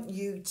don't want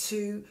you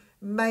to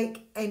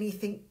make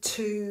anything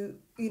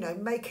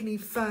make any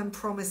firm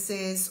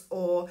promises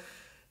or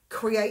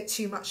create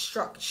too much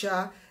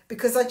structure,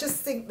 because I just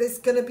think there's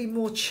going to be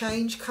more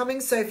change coming.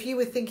 So if you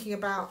were thinking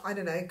about, I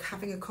don't know,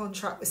 having a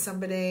contract with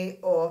somebody,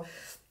 or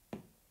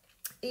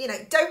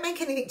don't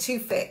make anything too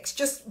fixed.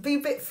 Just be a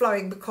bit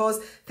flowing,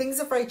 because things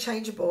are very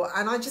changeable.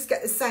 And I just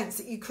get the sense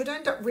that you could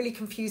end up really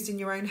confused in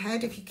your own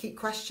head if you keep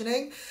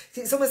questioning.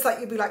 It's almost like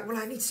you'll be like, well,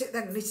 I need to do it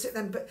then, I need to do it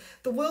then. But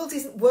the world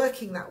isn't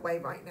working that way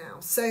right now.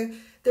 So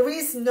there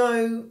is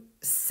no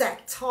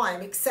set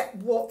time except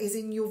what is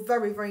in your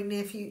very, very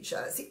near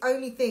future. It's the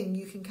only thing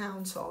you can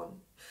count on.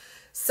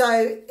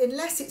 So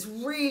unless it's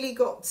really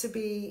got to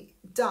be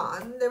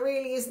done, there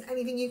really isn't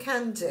anything you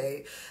can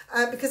do.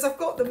 Because I've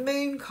got the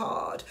moon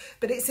card,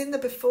 but it's in the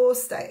before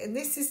state. And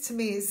this is, to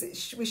me,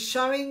 we're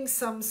showing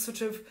some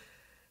sort of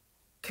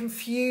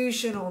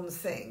confusion on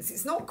things.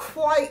 It's not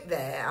quite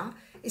there.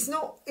 It's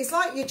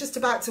like you're just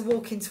about to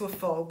walk into a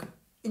fog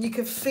and you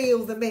can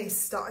feel the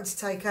mist starting to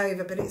take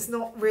over, but it's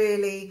not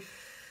really...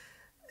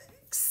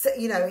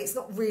 it's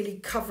not really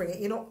covering it.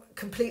 You're not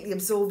completely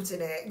absorbed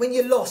in it. When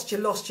you're lost,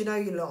 you're lost,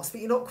 you're lost,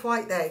 but you're not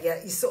quite there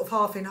yet. You're sort of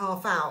half in,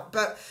 half out.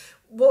 But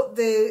what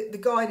the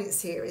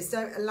guidance here is,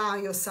 don't allow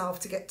yourself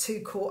to get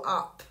too caught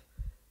up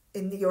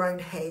in your own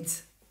head,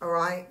 all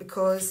right?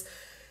 Because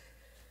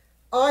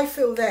I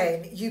feel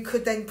then you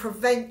could then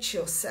prevent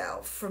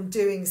yourself from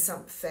doing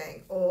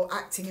something or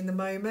acting in the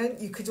moment.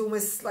 You could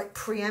almost like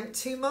preempt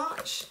too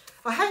much.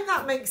 I hope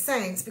that makes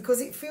sense, because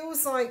it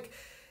feels like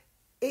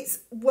it's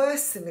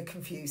worse than a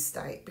confused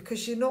state,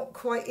 because you're not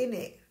quite in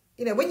it.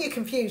 When you're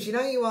confused,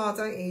 you are,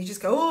 don't you? You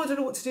just go, oh, I don't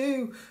know what to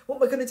do. What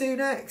am I going to do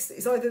next?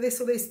 It's either this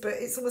or this, but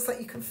it's almost like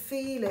you can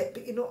feel it,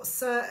 but you're not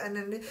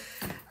certain.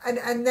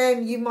 And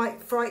then you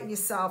might frighten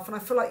yourself, and I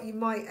feel like you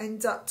might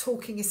end up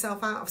talking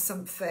yourself out of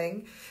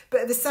something. But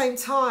at the same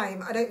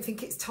time, I don't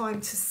think it's time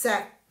to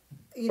set,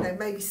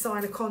 maybe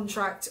sign a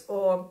contract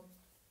or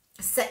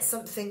set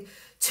something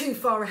too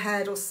far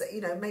ahead, or,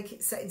 make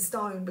it set in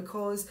stone,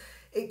 because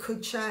it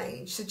could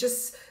change. So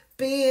just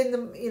be in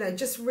the,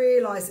 just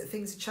realise that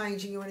things are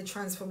changing. You're in a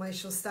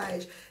transformational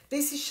stage.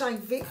 This is showing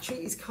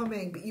victory is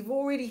coming, but you've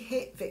already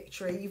hit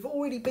victory. You've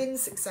already been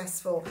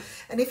successful.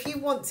 And if you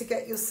want to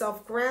get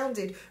yourself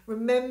grounded,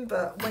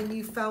 remember when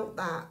you felt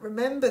that.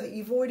 Remember that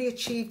you've already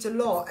achieved a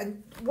lot.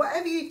 And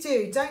whatever you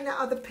do, don't let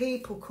other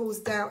people cause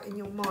doubt in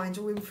your mind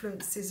or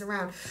influences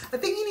around. I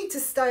think you need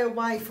to stay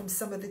away from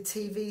some of the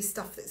TV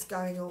stuff that's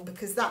going on,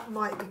 because that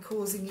might be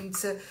causing you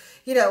to,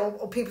 you know,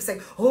 or people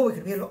say, oh, we're going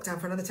to be in lockdown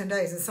for another 10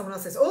 days. And someone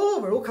else says, oh,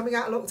 we're all coming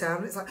out of lockdown.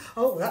 And it's like,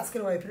 oh, well, that's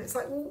going to open. It's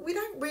like, well, we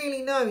don't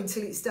really know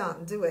until it's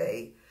done, do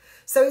we?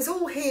 So it's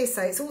all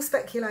hearsay, it's all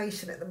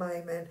speculation at the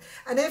moment.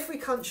 And every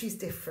country's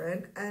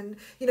different. And,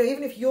 you know,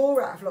 even if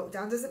you're out of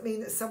lockdown, doesn't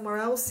mean that somewhere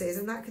else is.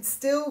 And that could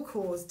still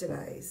cause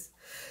delays.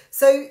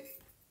 So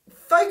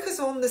focus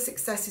on the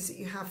successes that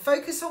you have.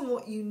 Focus on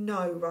what you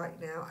know right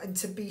now, and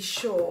to be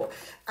sure.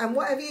 And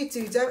whatever you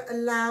do, don't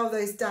allow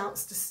those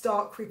doubts to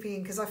start creeping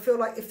in, because I feel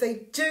like if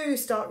they do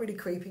start really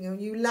creeping in,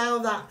 and you allow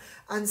that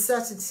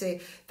uncertainty,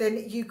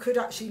 then you could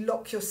actually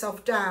lock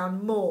yourself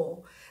down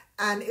more,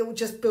 and it will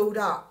just build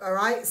up. All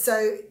right,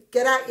 so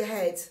get out your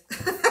head.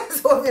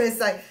 That's what I'm going to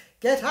say.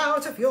 Get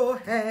out of your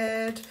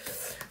head.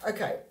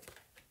 Okay,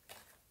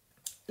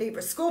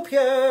 Libra,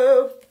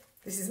 Scorpio,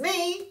 this is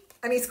me.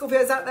 Any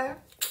Scorpios out there?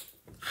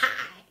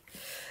 Hi.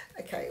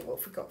 Okay, what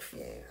have we got for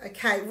you?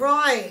 Okay,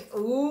 right.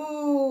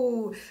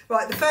 Ooh.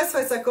 Right, the first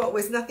post I got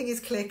was nothing is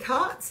clear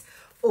cut,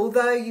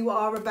 although you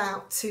are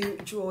about to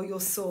draw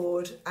your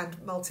sword and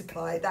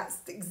multiply. That's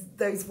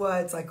those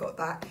words, I got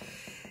that.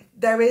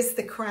 There is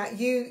the crown.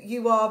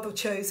 You are the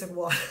chosen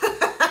one.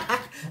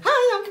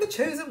 Hi, I'm the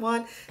chosen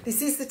one.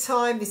 This is the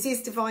time. This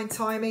is divine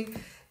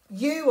timing.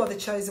 You are the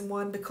chosen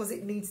one, because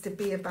it needs to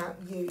be about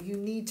you. You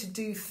need to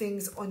do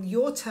things on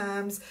your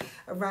terms,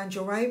 around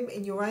your own,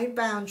 in your own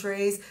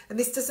boundaries. And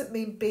this doesn't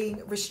mean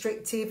being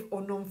restrictive or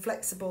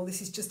non-flexible.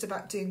 This is just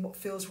about doing what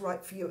feels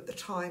right for you at the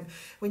time.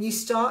 When you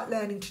start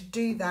learning to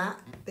do that,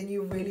 then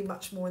you're really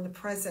much more in the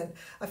present.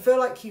 I feel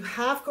like you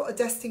have got a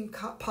destined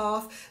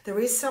path. There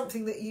is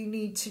something that you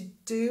need to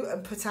do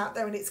and put out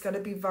there, and it's going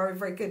to be very,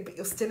 very good. But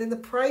you're still in the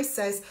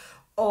process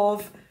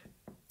of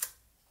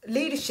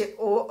leadership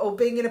or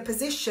being in a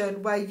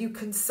position where you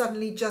can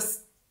suddenly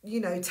just, you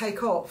know,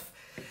 take off.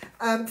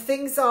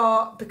 Things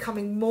are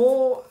becoming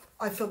more,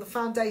 I feel the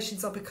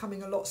foundations are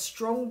becoming a lot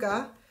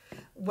stronger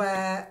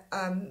where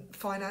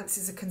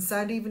finances are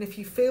concerned. Even if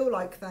you feel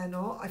like they're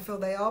not, I feel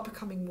they are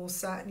becoming more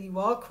certain. You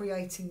are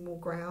creating more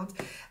ground,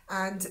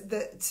 and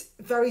that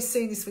very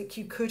soon this week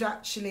you could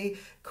actually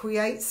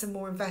create some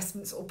more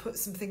investments or put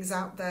some things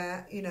out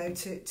there, you know,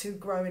 to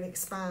grow and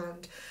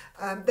expand.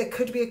 There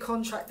could be a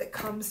contract that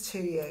comes to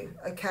you,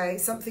 okay?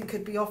 Something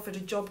could be offered,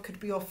 a job could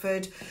be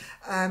offered,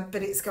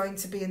 but it's going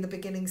to be in the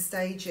beginning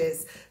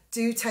stages.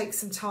 Do take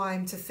some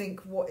time to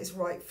think what is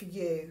right for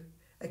you.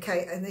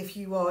 Okay, and if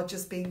you are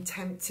just being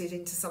tempted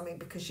into something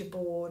because you're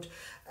bored,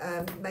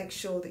 make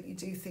sure that you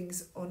do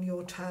things on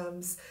your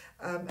terms,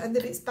 and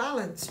that it's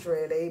balanced,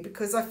 really,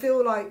 because I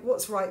feel like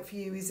what's right for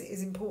you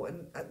is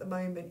important at the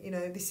moment. You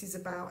know, this is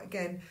about,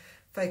 again,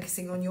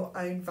 focusing on your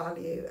own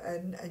value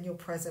and your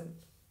present.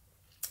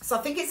 So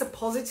I think it's a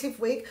positive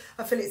week.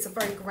 I feel it's a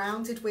very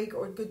grounded week,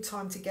 or a good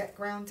time to get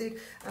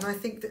grounded. And I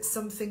think that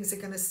some things are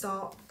going to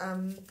start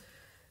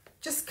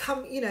just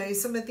come, you know,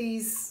 some of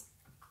these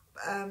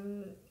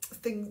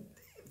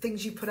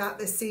things you put out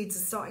there, seeds are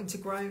starting to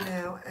grow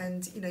now,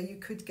 and you know, you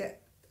could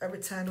get a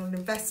return on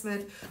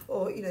investment,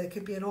 or you know, there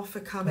could be an offer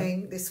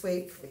coming this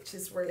week, which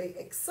is really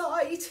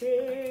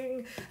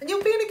exciting, and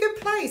you'll be in a good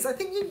place. I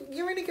think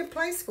you're in a good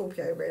place,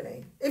 Scorpio,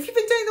 really, if you've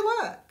been doing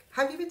the work.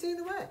 Have you been doing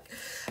the work?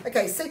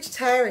 Okay,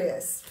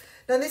 Sagittarius.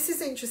 Now this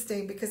is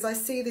interesting, because I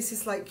see this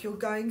is like you're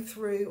going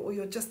through, or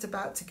you're just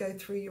about to go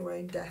through your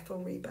own death or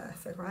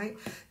rebirth, all right?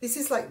 This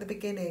is like the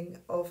beginning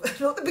of,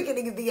 not the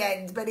beginning of the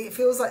end, but it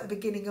feels like the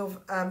beginning of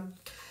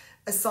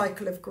a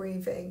cycle of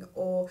grieving,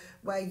 or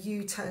where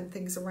you turn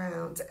things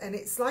around. And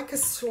it's like a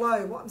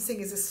slow, what I'm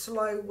seeing is a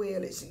slow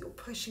wheel. It's you're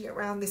pushing it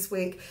around this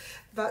week,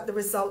 but the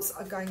results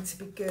are going to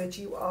be good.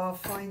 You are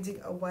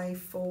finding a way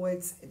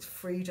forwards. It's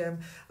freedom.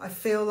 I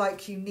feel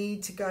like you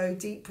need to go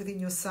deep within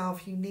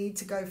yourself. You need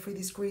to go through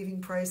this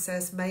grieving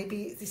process.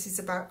 Maybe this is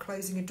about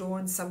closing a door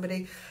on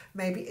somebody.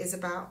 Maybe it is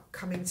about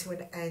coming to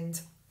an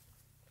end.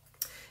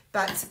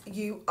 But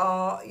you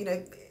are, you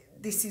know,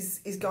 this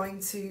is going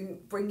to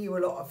bring you a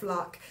lot of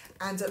luck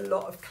and a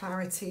lot of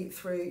clarity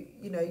through,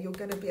 you know, you're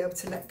going to be able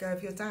to let go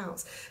of your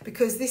doubts,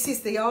 because this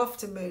is the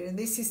after moon, and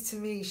this is to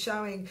me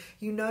showing,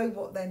 you know,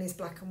 what then is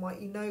black and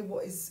white, you know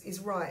what is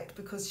right,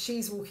 because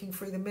she's walking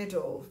through the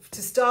middle.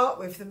 To start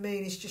with, the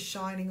moon is just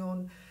shining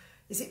on,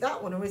 is it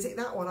that one or is it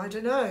that one? I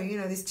don't know. You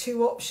know, there's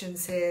two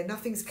options here.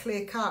 Nothing's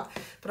clear cut,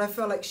 but I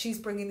feel like she's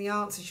bringing the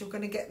answers. You're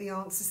going to get the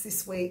answers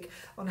this week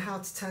on how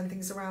to turn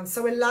things around.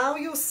 So allow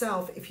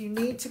yourself, if you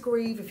need to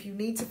grieve, if you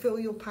need to feel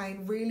your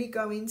pain, really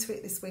go into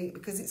it this week,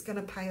 because it's going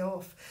to pay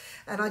off.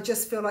 And I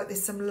just feel like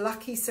there's some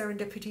lucky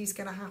serendipities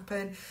going to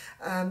happen.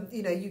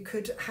 You know, you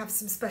could have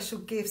some special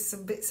gifts,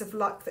 some bits of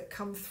luck that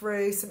come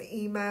through, some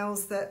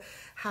emails that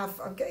have,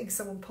 I'm getting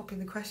someone popping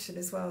the question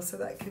as well, so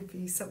that could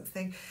be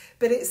something.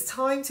 But it's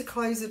time to close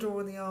close the door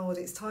on the old.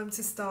 It's time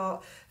to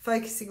start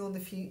focusing on the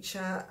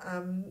future,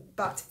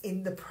 but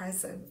in the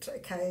present.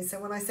 Okay, so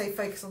when I say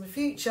focus on the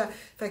future,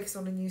 focus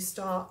on a new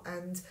start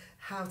and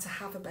how to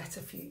have a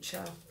better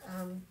future.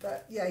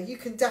 But yeah, you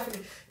can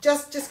definitely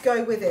just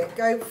go with it.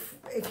 Go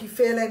if you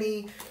feel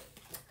any,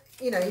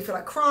 you feel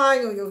like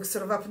crying or you're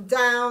sort of up and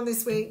down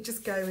this week,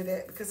 just go with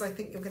it, because I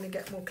think you're going to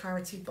get more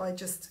clarity by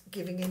just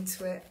giving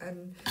into it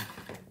and,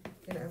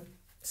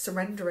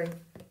 surrendering,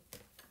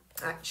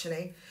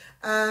 actually.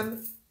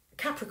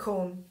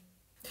 Capricorn.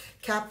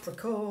 Right,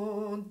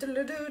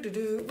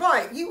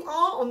 you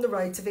are on the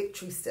road to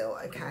victory still,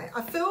 okay?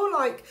 I feel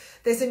like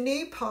there's a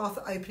new path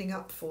opening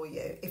up for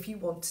you if you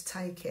want to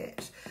take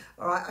it.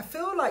 All right, I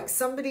feel like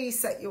somebody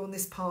set you on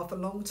this path a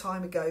long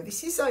time ago.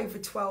 This is over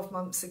 12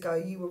 months ago.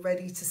 You were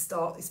ready to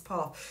start this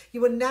path.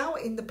 You are now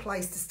in the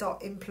place to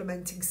start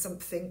implementing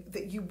something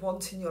that you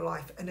want in your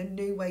life and a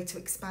new way to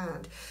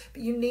expand.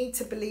 But you need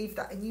to believe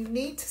that, and you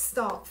need to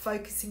start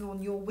focusing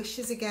on your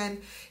wishes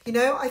again.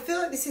 I feel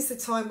like this is the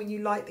time when you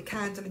light the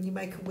candle and you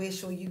make a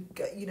wish, or you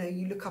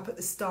look up at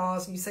the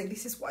stars and you say,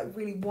 this is what I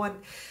really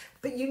want.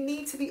 But you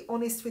need to be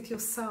honest with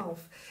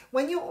yourself.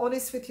 When you're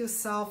honest with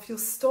yourself, you'll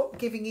stop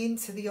giving in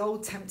to the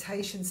old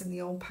temptations and the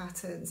old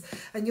patterns,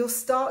 and you'll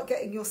start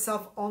getting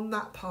yourself on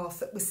that path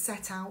that was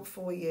set out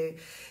for you.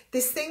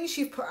 There's things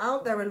you've put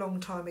out there a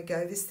long time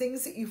ago. There's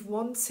things that you've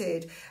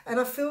wanted, and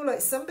I feel like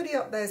somebody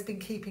up there has been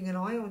keeping an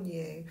eye on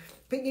you.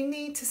 But you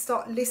need to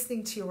start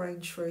listening to your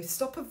own truth.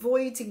 Stop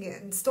avoiding it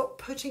and stop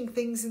putting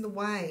things in the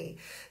way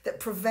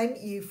that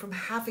prevent you from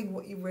having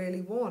what you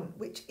really want,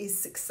 which is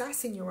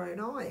success in your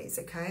own eyes,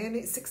 okay? And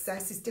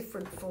success is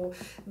different for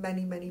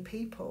many, many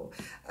people.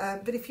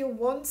 But if you're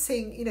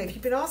wanting, if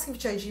you've been asking for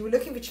change, you were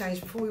looking for change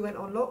before we went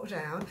on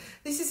lockdown,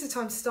 this is the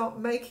time to start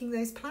making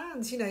those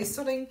plans,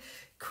 starting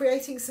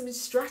creating some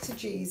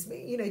strategies,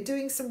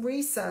 doing some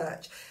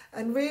research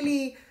and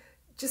really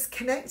just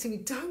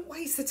connecting. Don't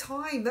waste the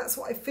time. That's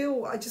what I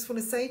feel. I just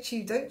want to say to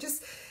you, don't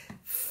just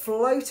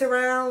float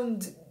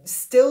around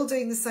still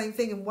doing the same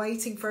thing and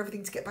waiting for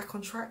everything to get back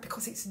on track,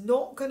 because it's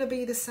not going to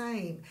be the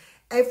same.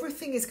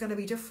 Everything is going to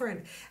be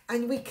different,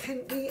 and we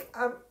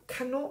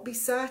cannot be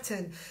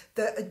certain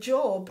that a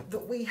job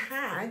that we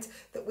had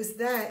that was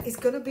there is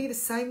going to be the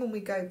same when we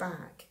go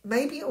back.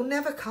 Maybe it'll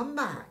never come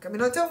back. I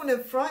mean, I don't want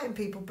to frighten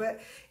people, but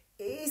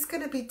it is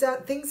going to be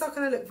done. Things are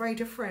going to look very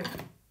different.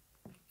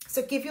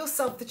 So give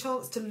yourself the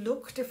chance to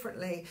look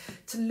differently,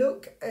 to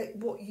look at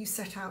what you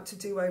set out to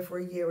do over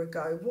a year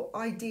ago, what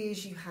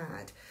ideas you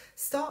had.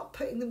 Start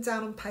putting them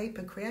down on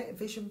paper, create a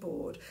vision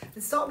board,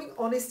 and start being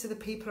honest to the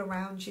people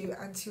around you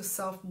and to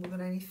yourself more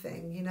than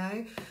anything,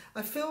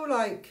 I feel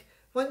like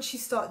once you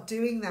start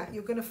doing that,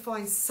 you're going to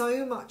find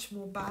so much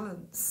more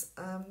balance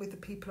with the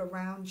people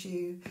around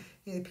you,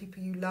 the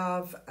people you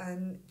love,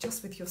 and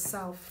just with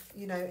yourself,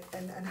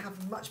 and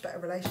have a much better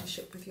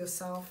relationship with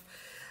yourself.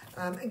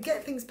 And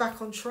get things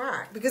back on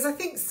track, because I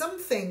think some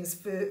things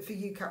for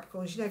you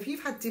Capricorns, if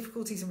you've had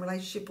difficulties in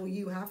relationship or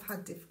you have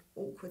had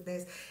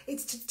awkwardness,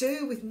 it's to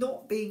do with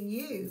not being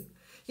you.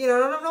 And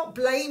I'm not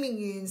blaming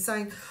you and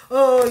saying,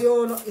 oh,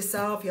 you're not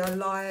yourself, you're a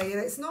liar.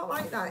 It's not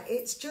like that.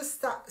 It's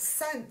just that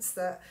sense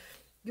that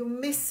you're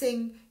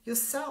missing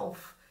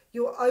yourself,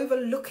 you're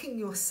overlooking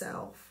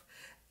yourself,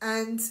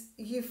 and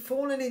you've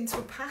fallen into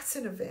a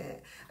pattern of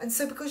it. And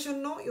so because you're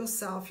not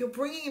yourself, you're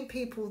bringing in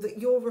people that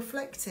you're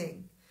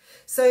reflecting.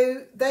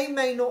 So they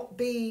may not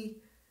be,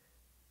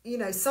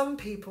 some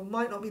people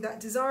might not be that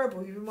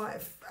desirable. You might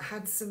have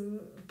had some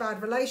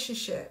bad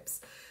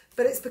relationships,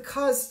 but it's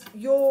because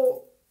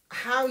you're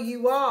how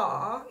you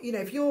are.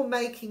 If you're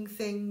making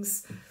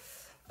things,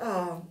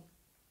 I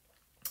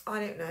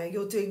don't know,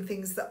 you're doing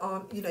things that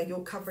aren't,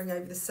 you're covering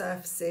over the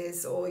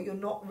surfaces, or you're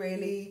not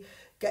really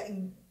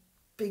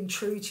being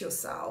true to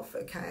yourself,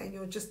 okay, and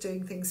you're just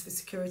doing things for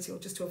security or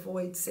just to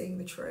avoid seeing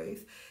the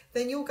truth,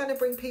 then you're going to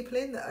bring people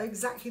in that are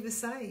exactly the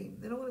same.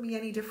 They're not going to be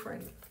any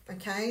different,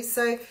 okay?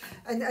 So,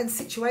 and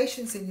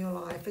situations in your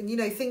life, and,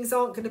 things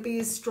aren't going to be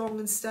as strong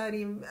and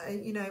sturdy and,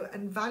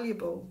 and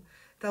valuable.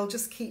 They'll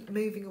just keep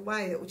moving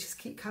away. It will just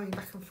keep coming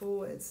back and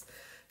forwards.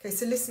 Okay,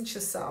 so listen to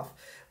yourself.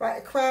 Right,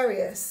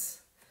 Aquarius.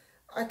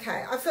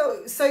 Okay, I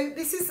feel, so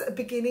this is a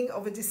beginning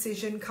of a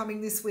decision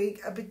coming this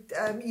week.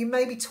 You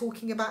may be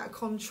talking about a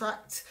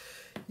contract.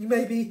 You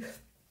may be,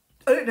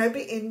 I don't know,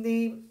 be in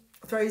the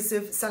throes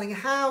of selling a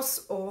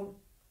house or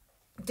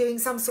doing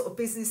some sort of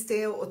business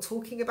deal, or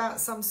talking about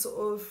some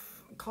sort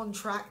of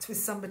contract with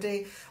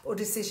somebody or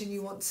decision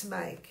you want to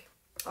make.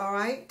 All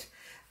right.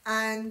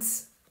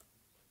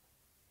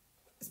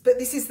 But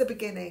this is the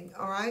beginning.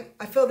 All right.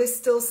 I feel there's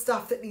still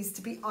stuff that needs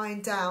to be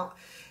ironed out.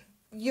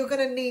 You're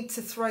going to need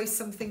to throw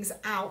some things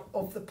out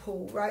of the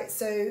pool, right?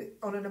 So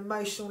on an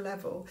emotional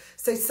level,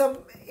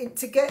 so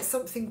to get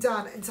something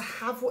done and to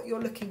have what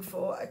you're looking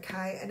for,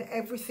 okay, and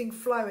everything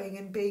flowing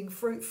and being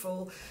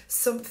fruitful,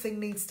 something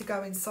needs to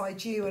go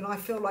inside you. And I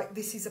feel like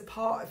this is a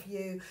part of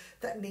you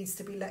that needs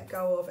to be let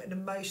go of, an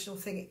emotional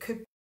thing. It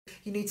could,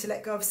 you need to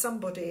let go of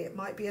somebody. It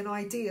might be an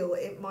ideal.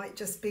 It might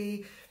just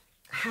be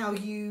how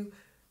you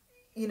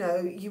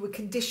were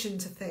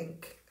conditioned to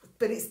think.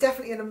 but it's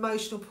definitely an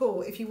emotional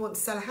pull. If you want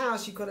to sell a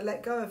house, you've got to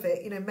let go of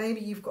it. You know,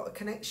 maybe you've got a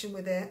connection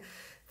with it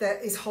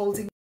that is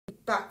holding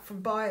back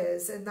from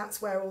buyers, and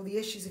that's where all the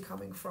issues are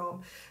coming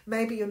from.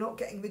 Maybe you're not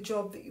getting the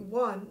job that you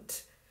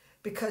want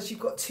because you've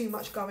got too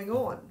much going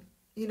on,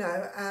 you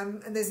know,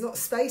 and there's not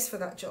space for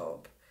that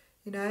job,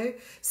 you know.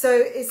 So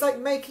it's like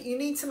you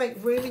need to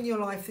make room in your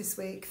life this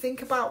week.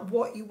 Think about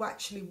what you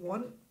actually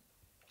want,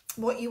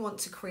 what you want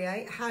to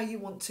create, how you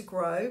want to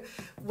grow.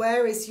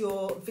 Where is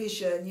your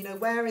vision? You know,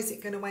 where is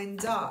it going to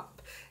end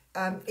up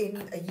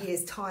in a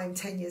year's time,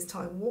 10 years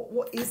time?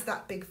 What is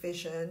that big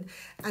vision?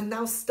 And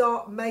now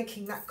start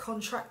making that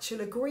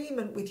contractual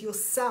agreement with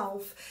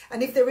yourself.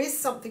 And if there is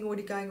something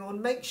already going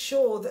on, make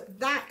sure that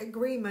that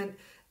agreement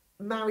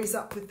marries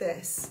up with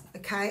this,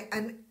 okay?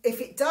 And if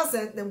it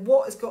doesn't, then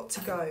what has got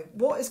to go?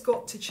 What has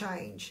got to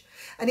change?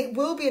 And it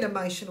will be an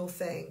emotional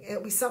thing.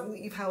 It'll be something that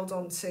you've held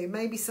on to,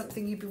 maybe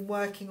something you've been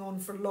working on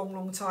for a long,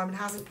 long time and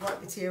hasn't quite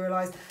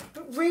materialised,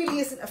 but really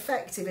isn't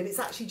effective, and it's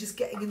actually just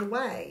getting in the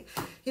way.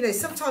 You know,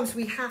 sometimes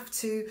we have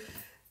to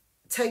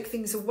take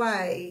things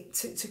away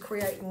to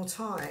create more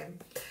time.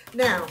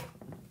 Now,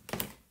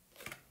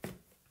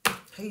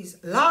 who's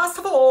last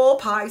of all?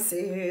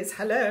 Pisces.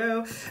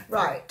 Hello.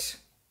 Right.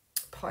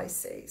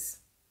 Pisces.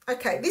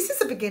 Okay, this is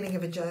the beginning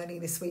of a journey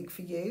this week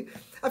for you.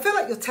 I feel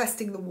like you're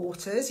testing the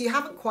waters. You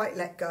haven't quite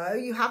let go.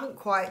 You haven't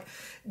quite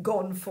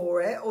gone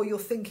for it, or you're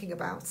thinking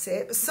about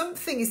it. But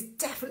something is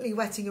definitely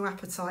whetting your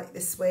appetite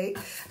this week,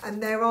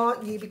 and there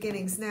are new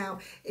beginnings. Now,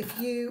 if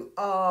you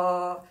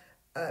are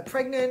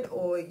pregnant,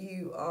 or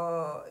you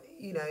are,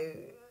 you know,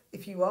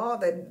 if you are,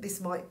 then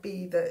this might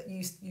be that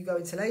you go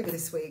into labour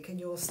this week and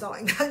you're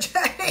starting that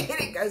journey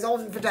and it goes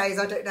on for days,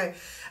 I don't know.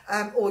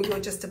 Or you're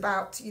just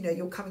about, you know,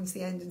 you're coming to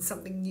the end and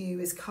something new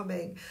is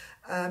coming,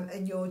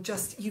 and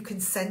you can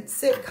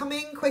sense it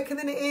coming quicker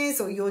than it is,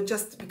 or you're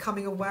just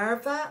becoming aware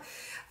of that.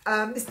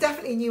 There's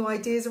definitely new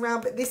ideas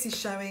around, but this is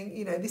showing,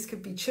 you know, this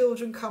could be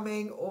children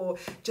coming, or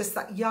just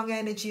that young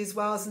energy as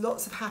well. There's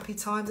lots of happy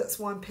times. That's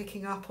why I'm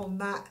picking up on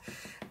that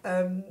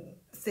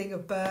thing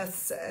of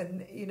births.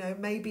 And, you know,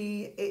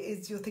 maybe it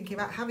is you're thinking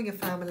about having a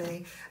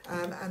family,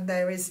 and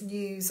there is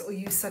news, or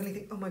you suddenly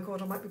think, oh my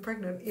God, I might be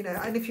pregnant, you know.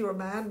 And if you're a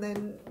man,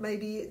 then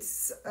maybe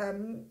it's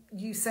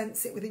you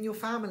sense it within your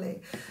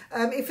family.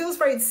 It feels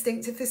very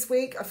instinctive this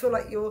week. I feel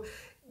like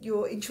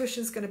your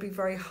intuition is going to be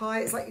very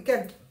high. It's like,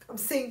 again, I'm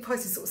seeing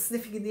Pisces sort of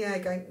sniffing in the air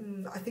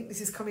going, I think this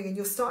is coming, and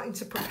you're starting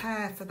to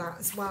prepare for that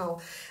as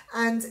well.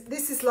 And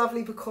this is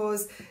lovely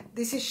because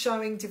this is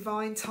showing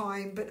divine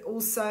time, but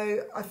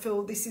also I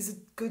feel this is a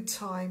good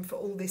time for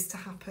all this to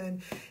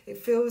happen. It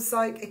feels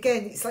like,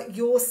 again, it's like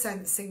you're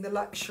sensing the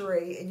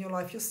luxury in your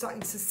life. You're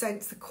starting to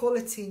sense the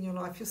quality in your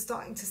life. You're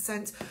starting to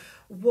sense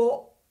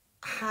what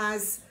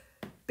has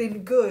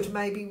been good,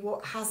 maybe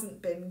what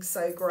hasn't been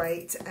so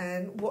great,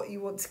 and what you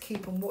want to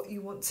keep and what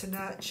you want to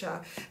nurture.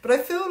 But I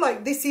feel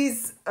like this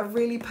is a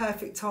really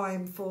perfect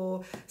time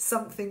for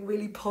something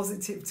really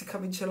positive to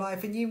come into your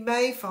life, and you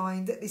may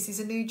find that this is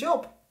a new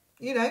job,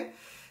 you know.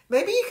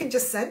 Maybe you can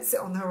just sense it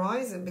on the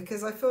horizon,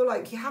 because I feel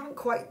like you haven't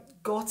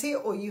quite got it,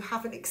 or you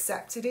haven't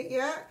accepted it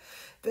yet,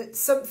 but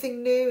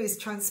something new is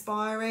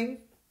transpiring.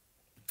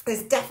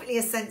 There's definitely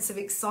a sense of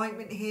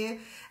excitement here,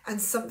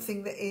 and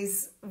something that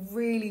is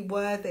really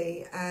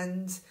worthy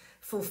and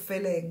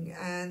fulfilling.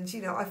 And,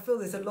 you know, I feel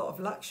there's a lot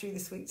of luxury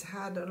this week to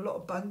have, and a lot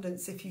of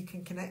abundance if you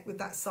can connect with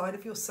that side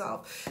of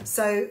yourself.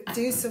 So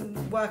do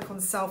some work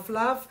on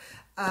self-love,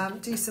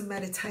 do some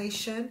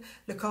meditation,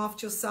 look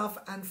after yourself,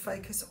 and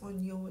focus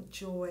on your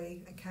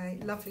joy. Okay,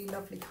 lovely,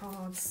 lovely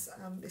cards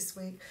this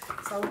week.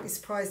 So I won't be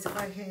surprised if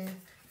I hear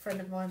a friend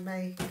of mine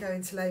may go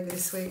into labour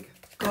this week.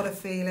 Got a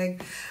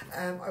feeling.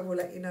 I will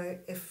let you know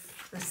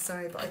if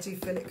necessary, but I do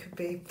feel it could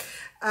be.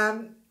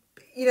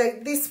 You know,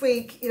 this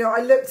week, you know, I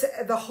looked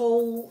at the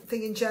whole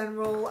thing in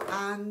general,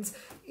 and,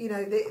 you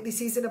know, this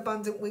is an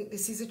abundant week.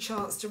 This is a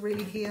chance to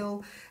really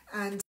heal.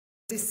 And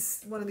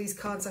this, one of these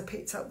cards I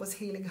picked up was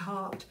Healing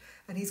Heart,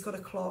 and he's got a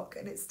clock,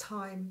 and it's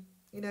time.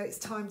 You know, it's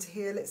time to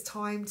heal. It's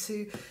time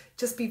to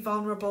just be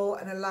vulnerable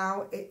and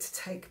allow it to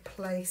take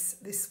place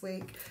this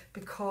week,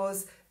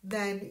 because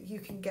then you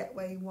can get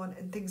where you want,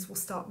 and things will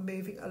start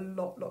moving a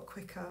lot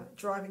quicker.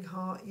 Driving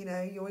Heart, you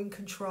know, you're in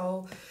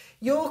control.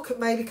 You're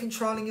maybe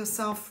controlling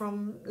yourself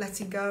from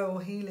letting go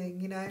or healing,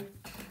 you know.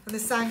 And the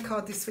Sand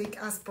card this week,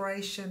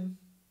 Aspiration.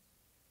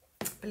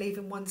 Believe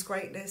in one's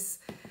greatness.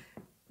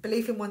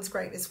 Belief in one's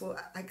greatness will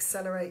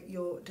accelerate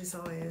your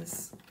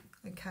desires.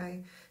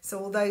 Okay, so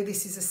although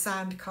this is a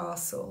sand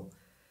castle,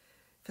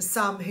 for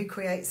some who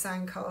create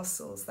sand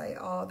castles,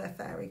 they're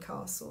fairy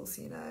castles,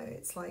 you know.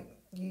 It's like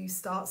you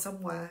start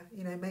somewhere,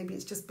 you know, maybe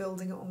it's just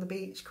building it on the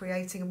beach,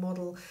 creating a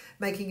model,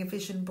 making a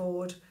vision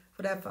board,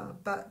 whatever.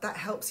 But that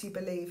helps you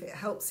believe, it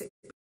helps it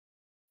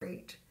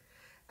create,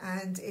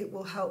 and it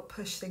will help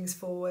push things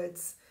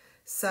forwards.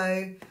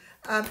 So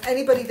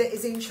anybody that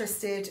is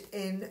interested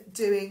in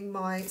doing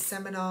my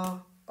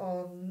seminar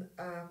on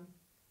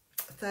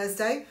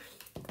Thursday,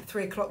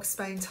 3 o'clock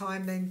Spain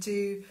time, then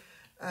do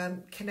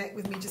connect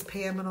with me, just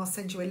PM and I'll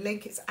send you a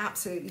link. It's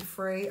absolutely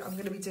free. I'm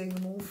going to be doing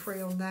them all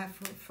free on there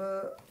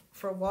for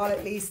a while,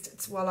 at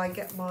least while I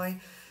get my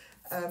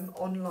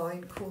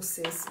online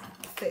courses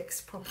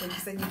fixed properly,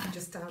 because then you can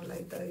just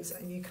download those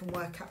and you can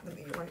work at them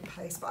at your own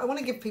pace. But I want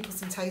to give people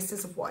some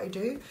tasters of what I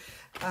do,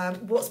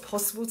 what's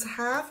possible to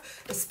have,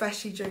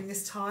 especially during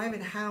this time,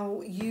 and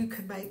how you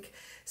can make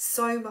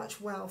so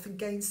much wealth and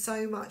gain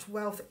so much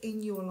wealth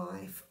in your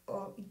life,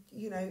 or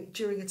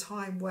during a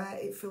time where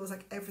it feels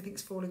like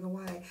everything's falling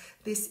away.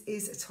 This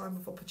is a time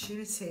of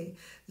opportunity.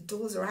 The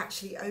doors are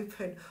actually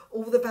open.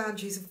 All the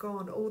boundaries have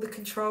gone, all the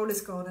control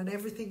is gone, and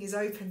everything is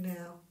open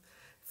now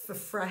for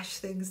fresh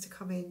things to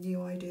come in,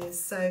 new ideas.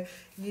 So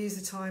use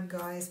the time,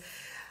 guys.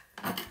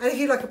 And if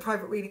you'd like a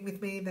private reading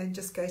with me, then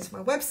just go to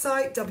my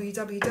website,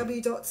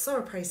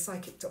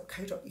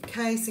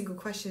 www.sarapraisepsychic.co.uk. Single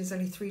question is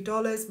only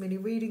 $3, mini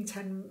reading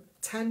 $10,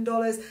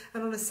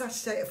 and on a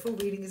Saturday a full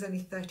reading is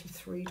only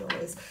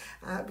 $33.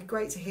 It'd be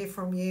great to hear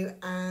from you,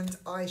 and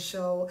I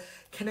shall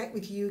connect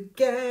with you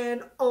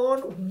again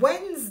on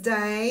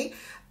Wednesday.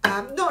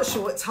 Not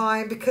sure what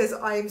time, because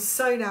I am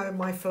so now in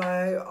my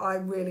flow.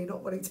 I'm really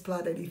not wanting to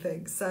plan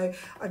anything, so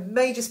I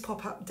may just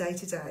pop up day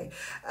to day.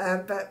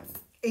 But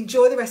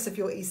enjoy the rest of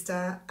your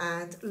Easter,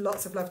 and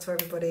lots of love to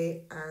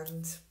everybody,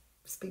 and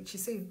speak to you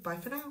soon. Bye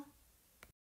for now.